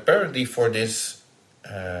that. Apparently, for this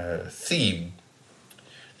theme,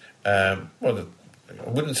 I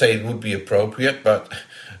wouldn't say it would be appropriate, but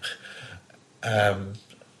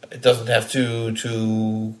it doesn't have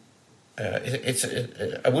to.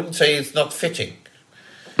 I wouldn't say it's not fitting.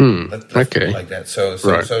 Okay. Like that. So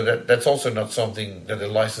that's also not something that a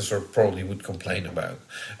licensor probably would complain about.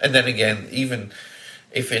 And then again, even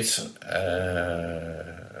if it's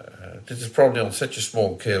this is probably on such a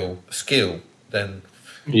small scale, then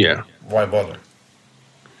why bother?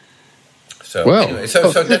 So anyway,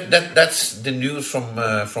 that's the news from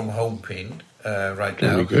Homepin right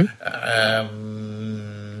now. Very good.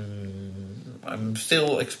 I'm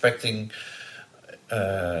still expecting.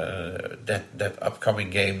 That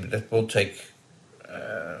upcoming game that will take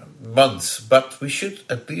months, but we should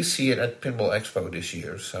at least see it at Pinball Expo this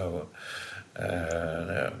year. So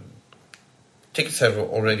tickets have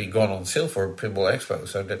already gone on sale for Pinball Expo.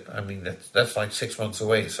 So that's like 6 months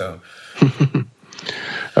away. So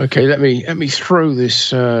okay, let me throw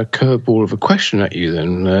this curveball of a question at you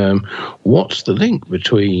then. What's the link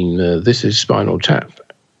between This Is Spinal Tap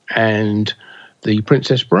and The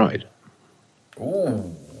Princess Bride?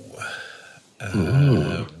 Ooh.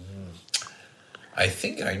 I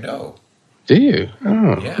think I know. Do you?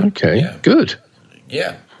 Oh, yeah, okay. Yeah. Good.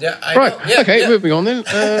 Yeah. Moving on then.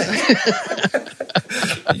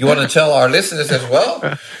 You want to tell our listeners as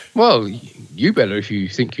well? Well, you better if you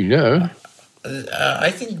think you know. I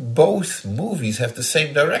think both movies have the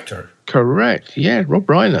same director. Correct. Yeah, Rob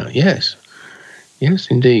Reiner. Yes. Yes,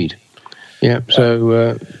 indeed. Yeah,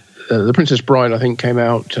 so... The Princess Bride, I think, came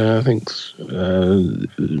out. Wasn't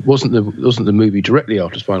the movie directly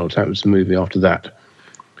after Spinal Tap? It was the movie after that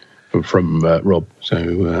from Rob.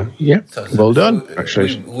 So well done.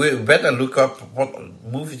 Actually, we better look up what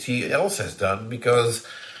movies he else has done, because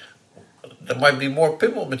there might be more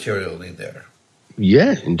pinball material in there.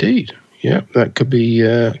 Yeah, indeed. Yeah, that could be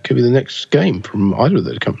the next game from either of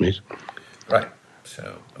those companies. Right.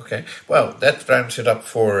 So okay. Well, that rounds it up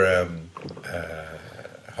for.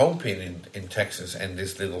 Homepin in Texas and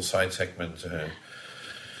this little side segment.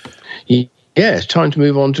 Yeah, it's time to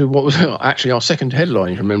move on to what was actually our second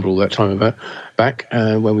headline. Remember all that time back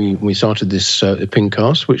when we started this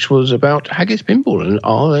PINcast, which was about Haggis Pinball and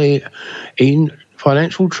are they in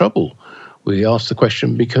financial trouble? We asked the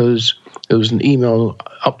question because there was an email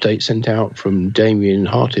update sent out from Damien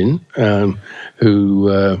Hartin, who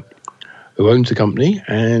owns the company,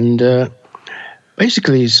 and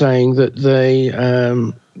basically saying that they've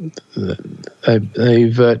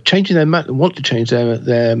want to change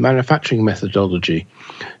their manufacturing methodology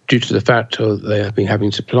due to the fact that they have been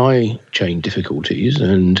having supply chain difficulties,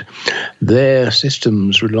 and their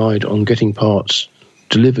systems relied on getting parts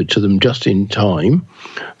delivered to them just in time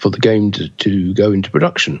for the game to go into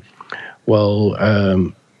production. Well,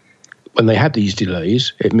 when they had these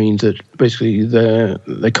delays, it means that basically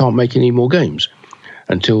they can't make any more games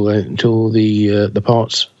until the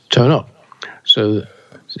parts turn up. So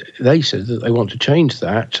they said that they want to change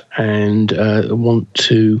that and want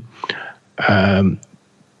to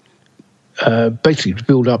basically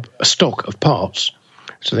build up a stock of parts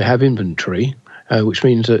so they have inventory, which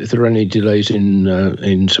means that if there are any delays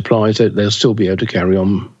in supplies, they'll still be able to carry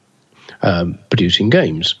on producing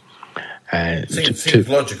games. Seems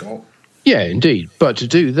logical. Yeah, indeed. But to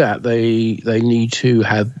do that, they need to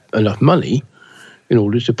have enough money in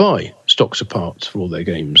order to buy stocks of parts for all their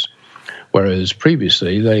games. Whereas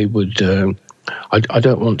previously they would, I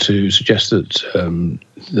don't want to suggest that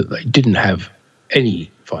they didn't have any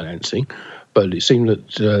financing, but it seemed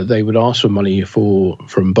that they would ask for money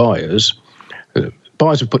from buyers.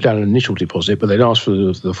 Buyers would put down an initial deposit, but they'd ask for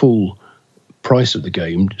the full price of the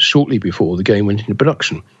game shortly before the game went into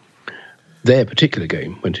production. Their particular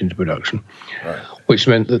game went into production, right. Which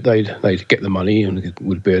meant that they'd get the money and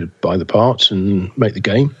would be able to buy the parts and make the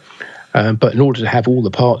game. But in order to have all the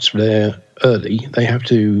parts there early, they have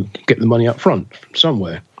to get the money up front from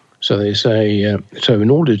somewhere. So they say, so in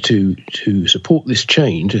order to support this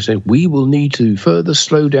change, they say, we will need to further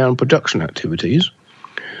slow down production activities,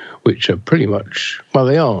 which are pretty much, well,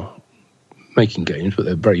 they are making games, but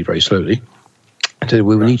they're very, very slowly. And said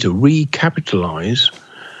we need to recapitalise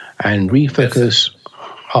and refocus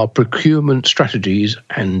our procurement strategies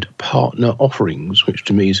and partner offerings, which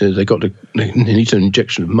to me says they need an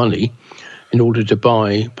injection of money in order to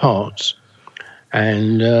buy parts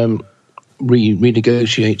and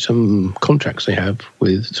renegotiate some contracts they have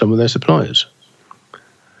with some of their suppliers.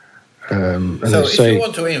 So if you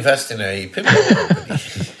want to invest in a pinball company...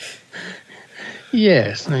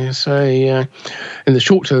 Yes, they say in the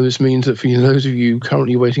short term this means that for those of you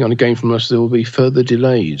currently waiting on a game from us, there will be further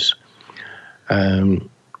delays,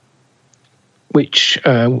 which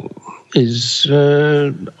is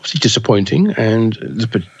obviously disappointing. And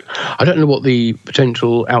I don't know what the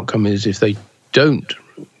potential outcome is if they don't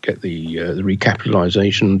get the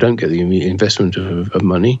recapitalisation, don't get the investment of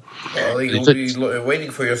money. Well, you'll be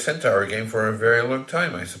waiting for your Centaur game for a very long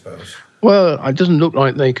time, I suppose. Well, it doesn't look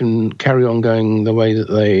like they can carry on going the way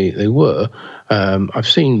that they were. I've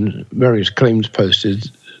seen various claims posted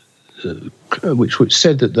which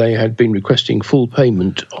said that they had been requesting full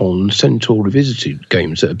payment on Centaur Revisited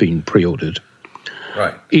games that have been pre-ordered.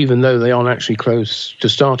 Right. Even though they aren't actually close to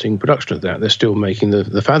starting production of that, they're still making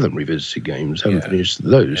the Fathom Revisited games, haven't finished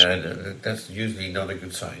those. Yeah, that's usually not a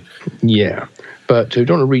good sign. Yeah, but we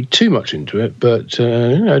don't want to read too much into it, but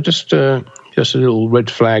just a little red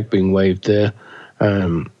flag being waved there.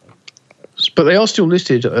 But they are still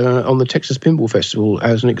listed on the Texas Pinball Festival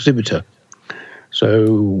as an exhibitor.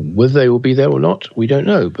 So whether they will be there or not, we don't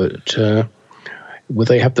know. But will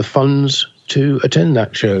they have the funds to attend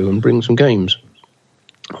that show and bring some games?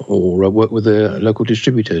 Or work with a local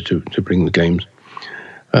distributor to bring the games?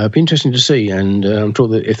 It'd be interesting to see. And I'm sure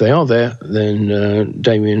that if they are there, then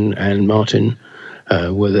Damien and Martin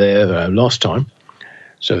were there last time.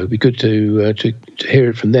 So it'd be good to hear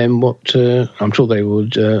it from them. I'm sure they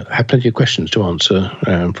would have plenty of questions to answer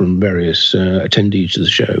from various attendees to the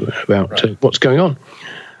show about what's going on.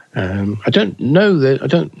 I don't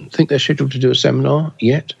think they're scheduled to do a seminar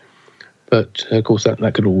yet, but of course that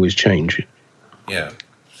could always change. Yeah.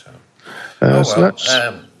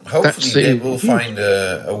 Hopefully they will find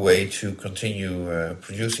a way to continue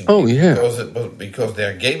producing. Because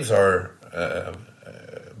their games are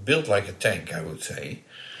built like a tank, I would say,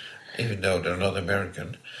 even though they're not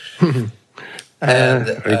American.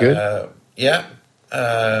 Very good.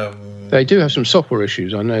 They do have some software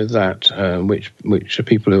issues. I know that, which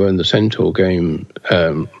people who own the Centaur game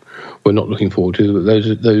were not looking forward to.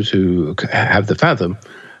 Those who have the Fathom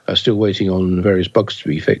are still waiting on various bugs to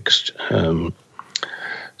be fixed.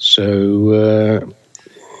 So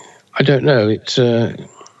I don't know. It's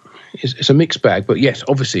a mixed bag. But yes,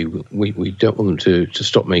 obviously we don't want them to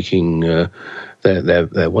stop making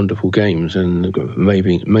their wonderful games and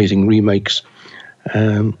amazing remakes.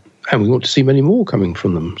 And we want to see many more coming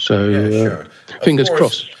from them. So fingers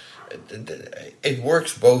crossed. It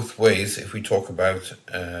works both ways if we talk about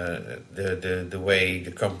the way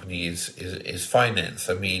the company is financed.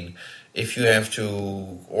 I mean, if you have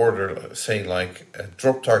to order, say, like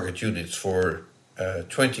drop target units for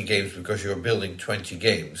 20 games because you're building 20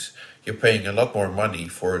 games, you're paying a lot more money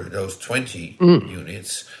for those 20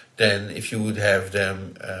 units than if you would have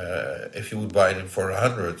them, if you would buy them for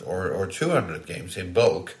 100 or 200 games in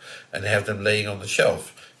bulk and have them laying on the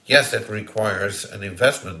shelf. Yes, that requires an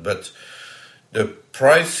investment, but the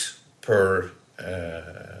price per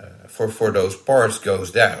for those parts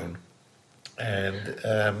goes down,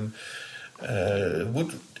 and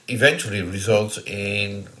would eventually result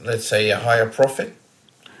in, let's say, a higher profit.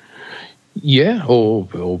 Yeah, or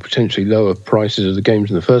potentially lower prices of the games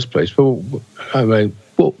in the first place. But I mean,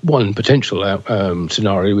 one potential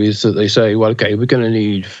scenario is that they say, well, okay, we're going to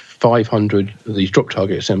need 500 of these drop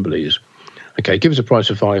target assemblies. Okay, give us a price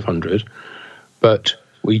of 500, but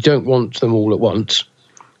we don't want them all at once.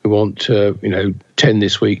 We want 10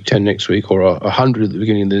 this week, 10 next week, or 100 at the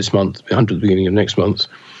beginning of this month, 100 at the beginning of next month.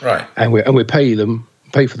 Right. And we pay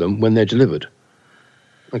for them when they're delivered.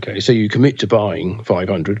 Okay, so you commit to buying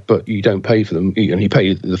 500, but you don't pay for them. You only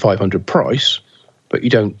pay the 500 price, but you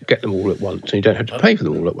don't get them all at once, and you don't have to pay for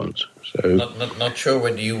them all at once. So not sure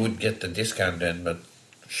whether you would get the discount then, but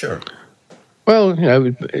sure. Well,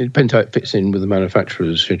 it depends how it fits in with the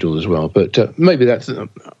manufacturer's schedule as well. But maybe I'm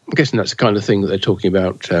guessing that's the kind of thing that they're talking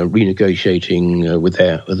about renegotiating with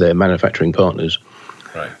their manufacturing partners.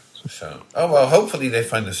 Right. So, hopefully they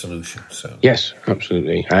find a solution. So yes,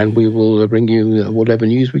 absolutely, and we will bring you whatever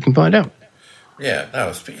news we can find out. Yeah.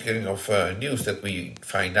 Now, speaking of news that we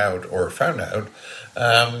found out,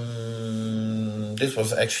 this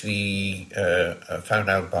was actually found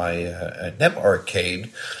out by Neb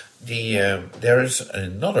Arcade. There is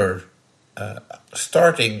another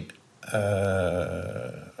starting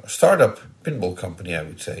startup pinball company, I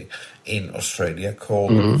would say, in Australia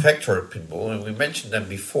called Vector Pinball, and we mentioned them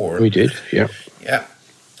before. We did, yeah. Yeah.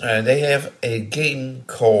 They have a game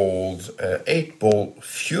called 8-Ball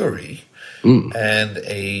Fury and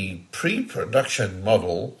a pre-production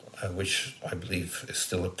model, which I believe is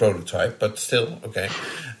still a prototype, but still, okay,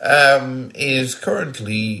 is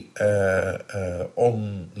currently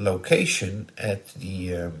on location at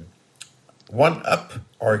the One Up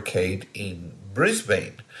arcade in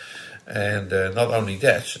Brisbane. And not only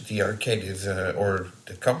that, the arcade is, or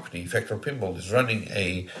the company, Vector Pinball, is running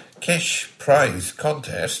a cash prize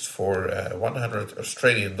contest for 100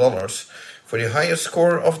 Australian dollars for the highest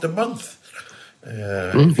score of the month.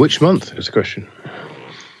 Which month is the question?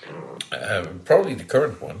 Probably the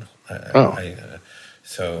current one. In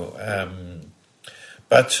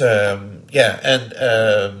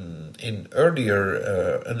an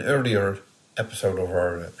earlier episode of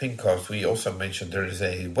our PINcast, we also mentioned there is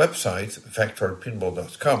a website,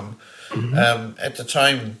 vectorpinball.com. At the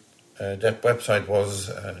time, that website was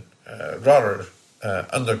rather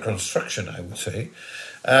under construction, I would say,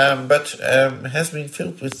 but has been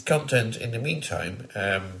filled with content in the meantime.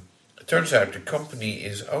 It turns out the company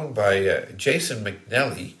is owned by Jason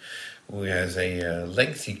McNally, who has a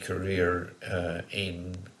lengthy career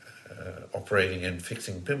in operating and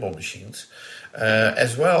fixing pinball machines,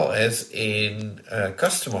 as well as in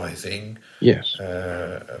customizing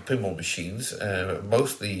pinball machines,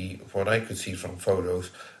 mostly what I could see from photos,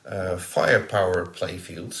 firepower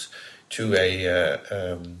playfields to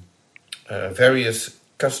various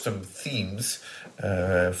custom themes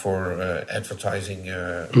for advertising,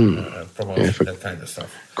 promotion, that kind of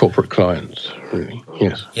stuff. Corporate clients, really,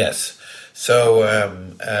 yes. Yes. So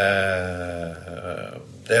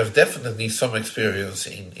there's definitely some experience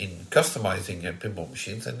in customizing pinball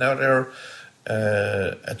machines, and now they're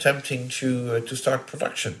attempting to start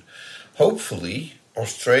production. Hopefully,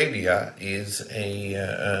 Australia is a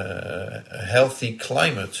healthy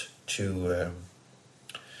climate to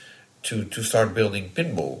start building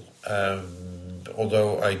pinball.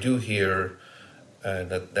 Although I do hear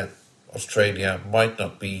that Australia might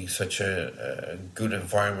not be such a good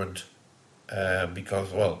environment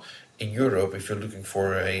because, well, in Europe, if you're looking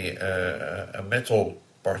for a metal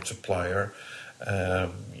part supplier,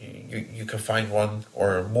 you can find one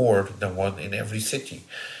or more than one in every city.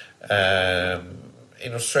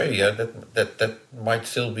 In Australia, that might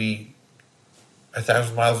still be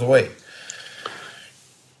 1,000 miles away.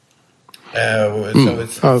 So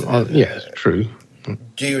it's yes, true.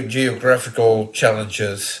 Geographical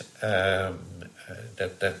challenges that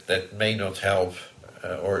may not help,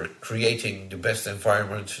 or creating the best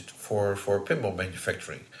environment for pinball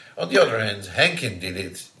manufacturing. On the other hand, Hankin did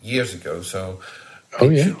it years ago, so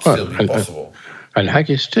it should still be possible. And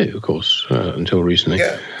Haggis too, of course, until recently.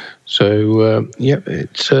 Yeah. So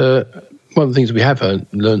it's one of the things we have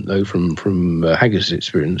learnt though from Haggis'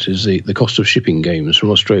 experience is the cost of shipping games from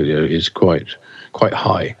Australia is quite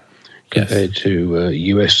high compared to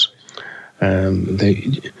US.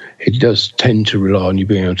 It does tend to rely on you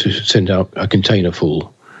being able to send out a container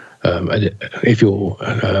full. If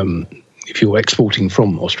you're exporting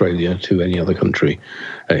from Australia to any other country,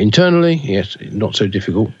 internally, yes, not so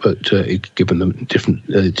difficult, but given the different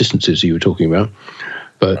distances you were talking about.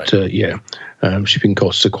 But shipping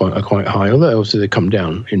costs are quite high. Although obviously they come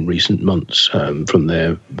down in recent months from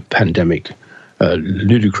their pandemic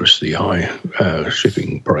ludicrously high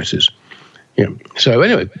shipping prices. Yeah. So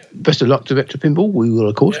anyway, best of luck to Vector Pinball. We will,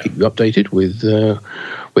 of course, keep you updated with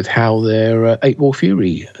how their 8-Ball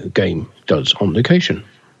Fury game does on location.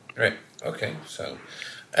 Right. Okay. So,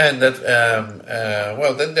 and that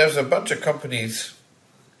then there's a bunch of companies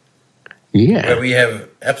where we have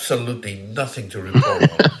absolutely nothing to report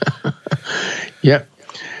on. Yeah.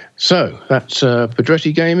 So that's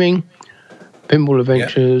Pedretti Gaming, Pinball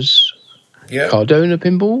Adventures, Cardona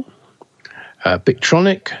Pinball,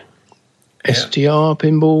 Bigtronic, STR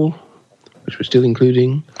Pinball, which we're still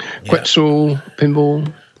including, Quetzal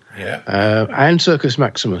Pinball, and Circus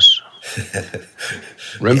Maximus.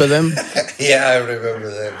 Remember them? Yeah, I remember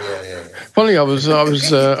them. Yeah. Funny, I was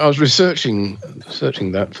researching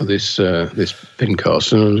that for this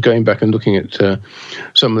PINcast, and I was going back and looking at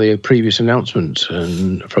some of the previous announcements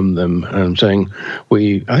and from them, and saying I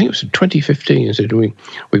think it was 2015. I said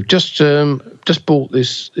we've just bought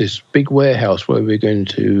this big warehouse where we're going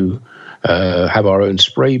to have our own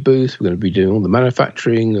spray booth. We're going to be doing all the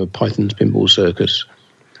manufacturing of Python's Pinball Circus.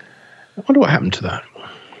 I wonder what happened to that.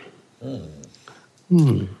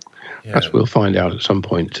 Perhaps we'll find out at some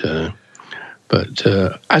point. But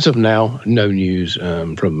as of now, no news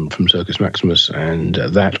from Circus Maximus and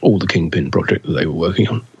that or the Kingpin project that they were working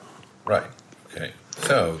on. Right. Okay.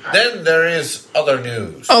 So then there is other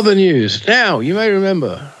news. Other news. Now, you may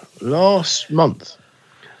remember last month,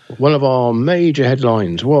 one of our major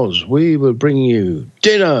headlines was we were bringing you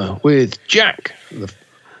Dinner with Jack, the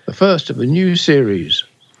first of a new series.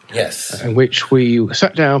 Yes. In which we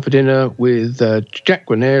sat down for dinner with Jack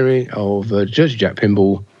Guarneri of Jersey Jack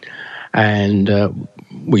Pinball, and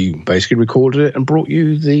we basically recorded it and brought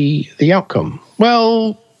you the outcome.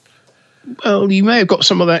 Well, you may have got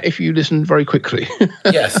some of that if you listened very quickly.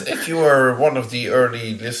 Yes, if you were one of the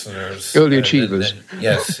early listeners. Early achievers. Then,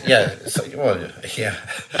 yes, yeah. So, well, yeah.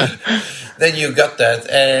 Then you got that.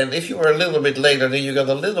 And if you were a little bit later, then you got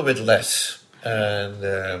a little bit less. And,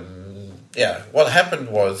 what happened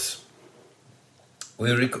was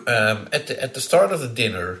we at the start of the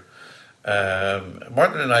dinner,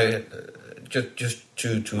 Martin and I, just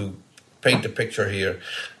to paint the picture here,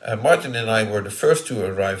 Martin and I were the first to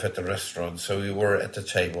arrive at the restaurant, so we were at the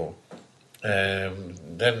table.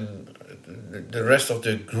 Then the rest of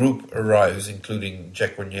the group arrives, including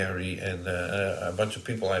Jack Guarneri and a bunch of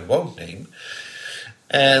people I won't name.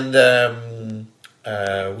 And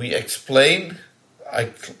we explain,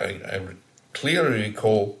 I clearly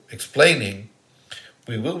recall explaining,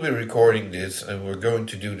 we will be recording this and we're going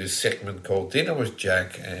to do this segment called Dinner with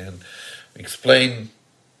Jack, and explain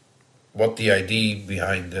what the idea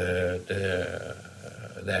behind that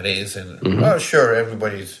is, and well, sure,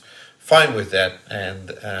 everybody's fine with that,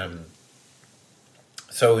 and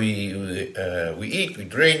so we eat, we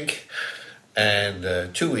drink,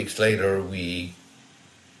 and 2 weeks later we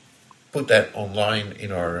put that online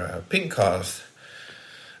in our PINcast,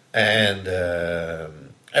 and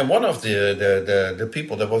one of the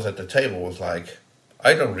people that was at the table was like,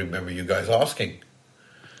 I don't remember you guys asking,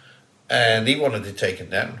 and he wanted to take it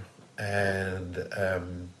down. And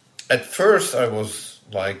at first I was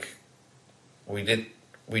like, we did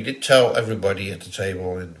tell everybody at the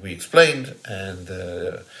table, and we explained, and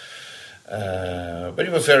but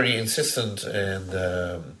he was very insistent, and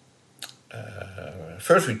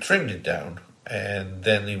first we trimmed it down, and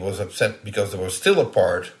then he was upset because there was still a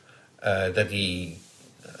part that he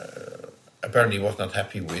apparently was not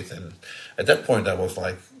happy with, and at that point I was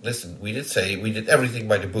like, listen, we did everything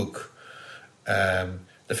by the book.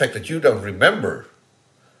 The fact that you don't remember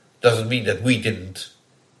doesn't mean that we didn't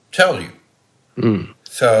tell you. And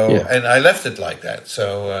I left it like that.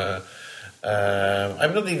 So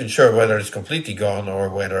I'm not even sure whether it's completely gone or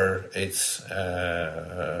whether it's...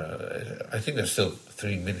 I think there's still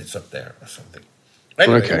 3 minutes up there or something.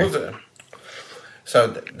 Anyway, okay. So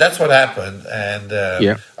that's what happened. And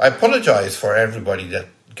I apologize for everybody that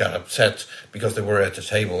got upset because they were at the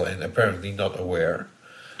table and apparently not aware.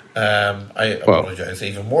 I apologize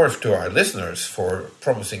even more to our listeners for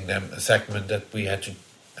promising them a segment that we had to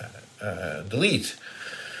delete.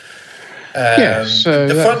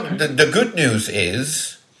 The good news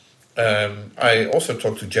is, I also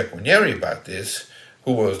talked to Jack Guarneri about this,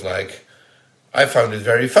 who was like, I found it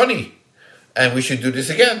very funny, and we should do this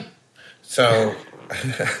again. So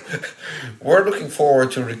we're looking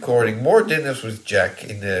forward to recording more dinners with Jack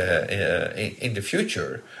in the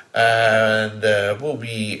future. And we'll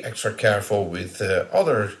be extra careful with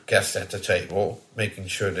other guests at the table, making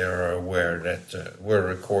sure they're aware that we're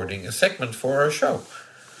recording a segment for our show.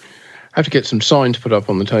 I have to get some signs put up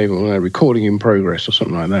on the table, recording in progress or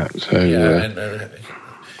something like that. So, and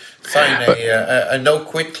sign a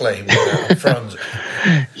no-quit claim up front.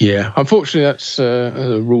 Yeah, unfortunately, that's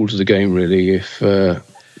the rules of the game, really. If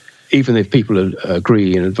even if people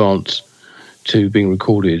agree in advance to being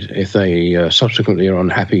recorded, if they subsequently are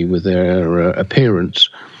unhappy with their appearance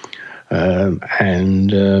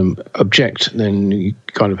and object, then you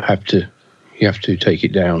kind of have to take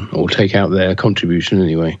it down or take out their contribution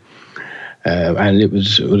anyway. And it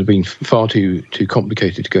would have been far too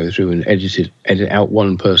complicated to go through and edit out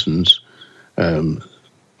one person's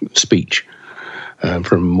speech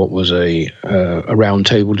from what was a round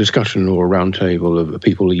table discussion or a round table of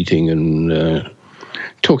people eating and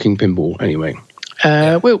talking pinball. Anyway,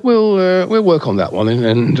 we'll work on that one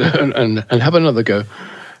and have another go.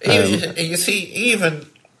 You see, even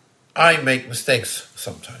I make mistakes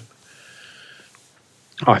sometimes.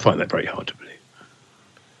 I find that very hard to believe.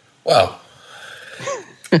 Well,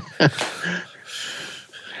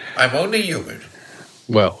 I'm only human.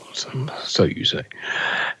 Well, so you say.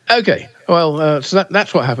 Okay, well, so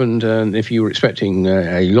that's what happened. And if you were expecting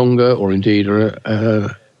a longer or indeed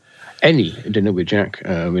any Dinner with Jack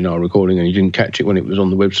in our recording and you didn't catch it when it was on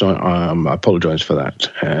the website, I apologise for that.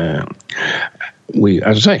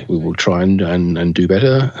 as I say, we will try and do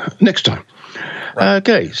better next time. Right.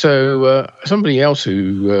 Okay, so somebody else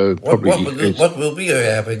who probably what will we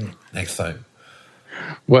having next time?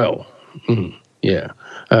 Well, yeah.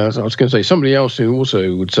 So I was going to say somebody else who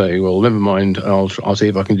also would say, well, never mind, I'll see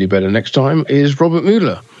if I can do better next time, is Robert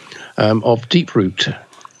Mueller of Deeproot,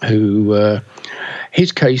 who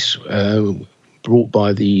his case brought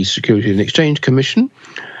by the Securities and Exchange Commission,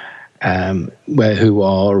 who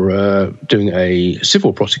are doing a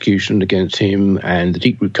civil prosecution against him and the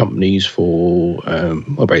Deeproot companies for,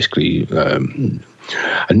 basically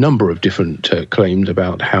a number of different claims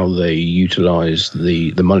about how they utilised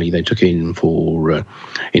the money they took in for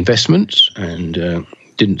investments and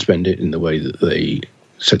didn't spend it in the way that they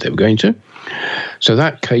said they were going to. So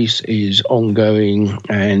that case is ongoing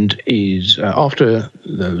and is after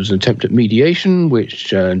there was an attempt at mediation, which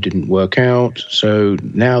didn't work out. So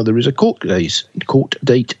now there is a court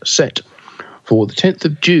date set for the 10th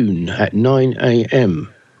of June at 9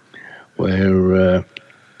 a.m., where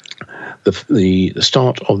the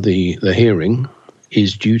start of the hearing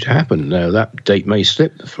is due to happen. Now, that date may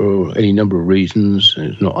slip for any number of reasons.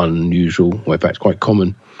 It's not unusual, or in fact quite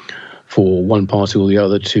common, for one party or the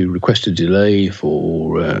other to request a delay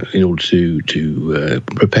in order to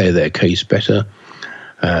prepare their case better,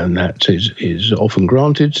 and that is often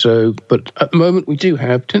granted. So, but at the moment we do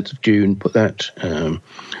have 10th of June. Put that on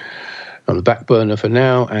the back burner for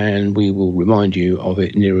now, and we will remind you of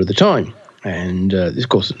it nearer the time. And this, of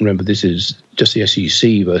course, remember, this is just the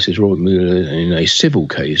SEC versus Robert Mueller in a civil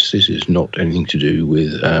case. This is not anything to do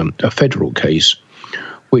with a federal case,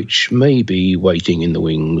 which may be waiting in the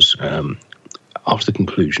wings after the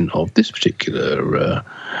conclusion of this particular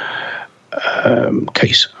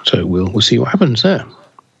case. So we'll see what happens there.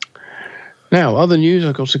 Now, other news,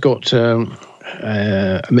 I've also got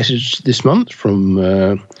a message this month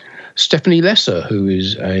from Stephanie Lesser, who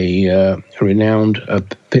is a renowned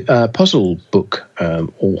puzzle book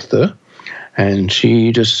author, and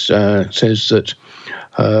she just says that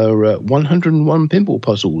her 101 Pinball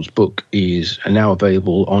Puzzles book is now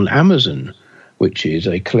available on Amazon, which is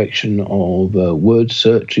a collection of word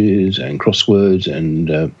searches and crosswords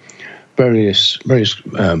and various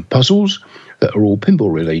puzzles that are all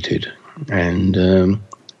pinball related. And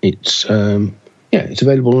it's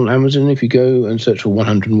available on Amazon. If you go and search for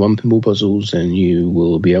 101 Pinball Puzzles, then you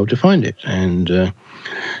will be able to find it. And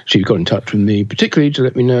she got in touch with me particularly to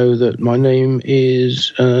let me know that my name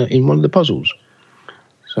is in one of the puzzles.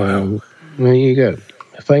 So there you go.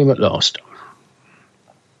 Fame at last.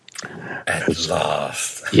 At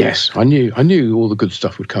last. Yes, I knew all the good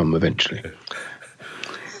stuff would come eventually.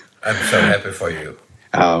 I'm so happy for you.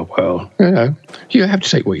 Oh, well, you have to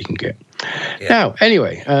take what you can get. Yeah. Now,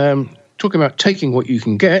 anyway, talking about taking what you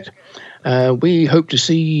can get, we hope to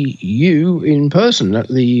see you in person at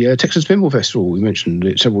the Texas Pinball Festival. We mentioned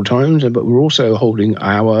it several times, but we're also holding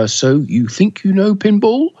our So You Think You Know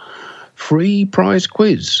Pinball free prize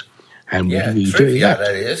quiz. And we'll be doing that.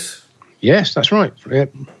 That is. Yes, that's right.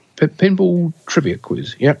 Yep. Pinball trivia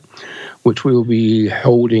quiz, which we will be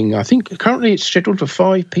holding. I think currently it's scheduled for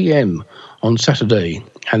 5 p.m. on Saturday,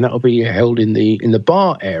 and that will be held in the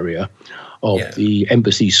bar area of the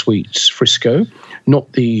Embassy Suites Frisco,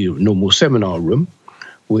 not the normal seminar room,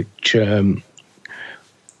 which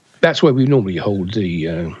that's where we normally hold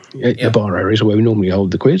the bar areas, where we normally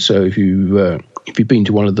hold the quiz. So if you've been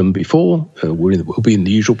to one of them before, we'll be in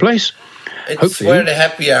the usual place. It's hopefully where the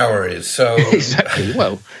happy hour is. So exactly.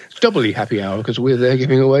 Well, it's doubly happy hour because we're there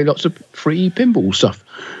giving away lots of free pinball stuff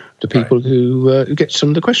to people who get some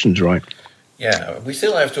of the questions right. Yeah, we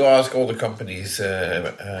still have to ask all the companies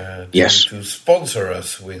to sponsor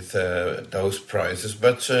us with those prizes.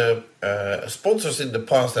 But sponsors in the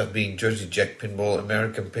past have been Jersey Jack Pinball,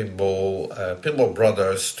 American Pinball, Pinball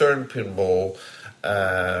Brothers, Stern Pinball,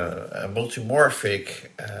 Multimorphic,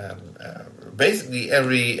 basically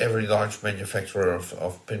every large manufacturer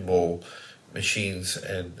of pinball machines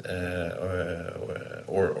and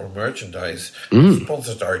or merchandise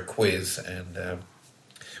sponsored our quiz, and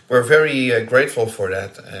we're very grateful for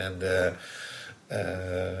that, and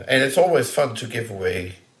it's always fun to give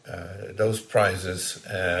away those prizes,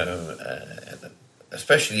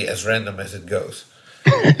 especially as random as it goes.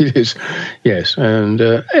 It is, yes, and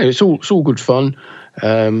it's all good fun,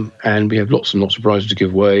 and we have lots and lots of prizes to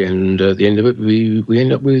give away, and at the end of it, we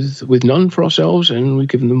end up with none for ourselves, and we've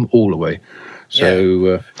given them all away.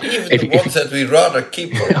 So even the ones that we'd rather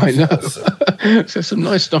keep for I know. So there's some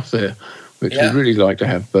nice stuff there, which we'd really like to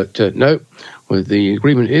have, but no. Well, the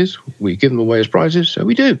agreement is we give them away as prizes, so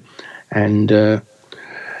we do, and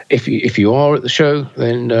if you are at the show,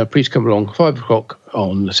 then please come along 5 o'clock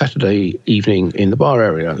on Saturday evening in the bar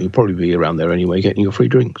area. You'll probably be around there anyway, getting your free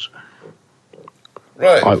drinks.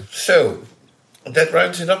 Right. So that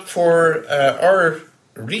rounds it up for our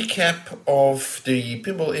recap of the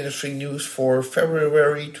pinball industry news for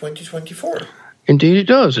February 2024. Indeed, it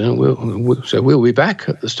does, and we'll be back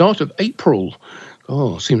at the start of April.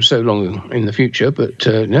 Oh, seems so long in the future, but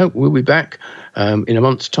no, we'll be back in a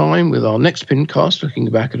month's time with our next PINcast, looking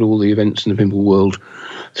back at all the events in the pinball world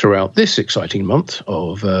throughout this exciting month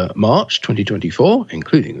of March 2024,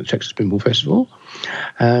 including the Texas Pinball Festival.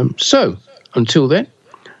 So, until then,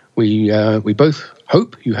 we both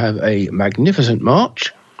hope you have a magnificent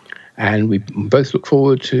March, and we both look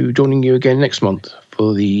forward to joining you again next month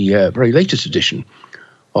for the very latest edition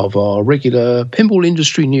of our regular pinball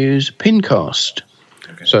industry news PINcast.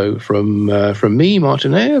 Okay. So from me,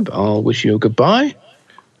 Martin Abe, I'll wish you a goodbye.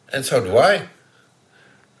 And so do I.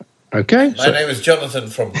 Okay. My name is Jonathan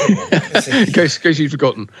from Pinball. in case you've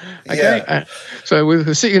forgotten. Okay. Yeah. So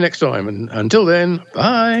we'll see you next time. And until then,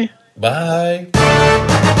 bye. Bye.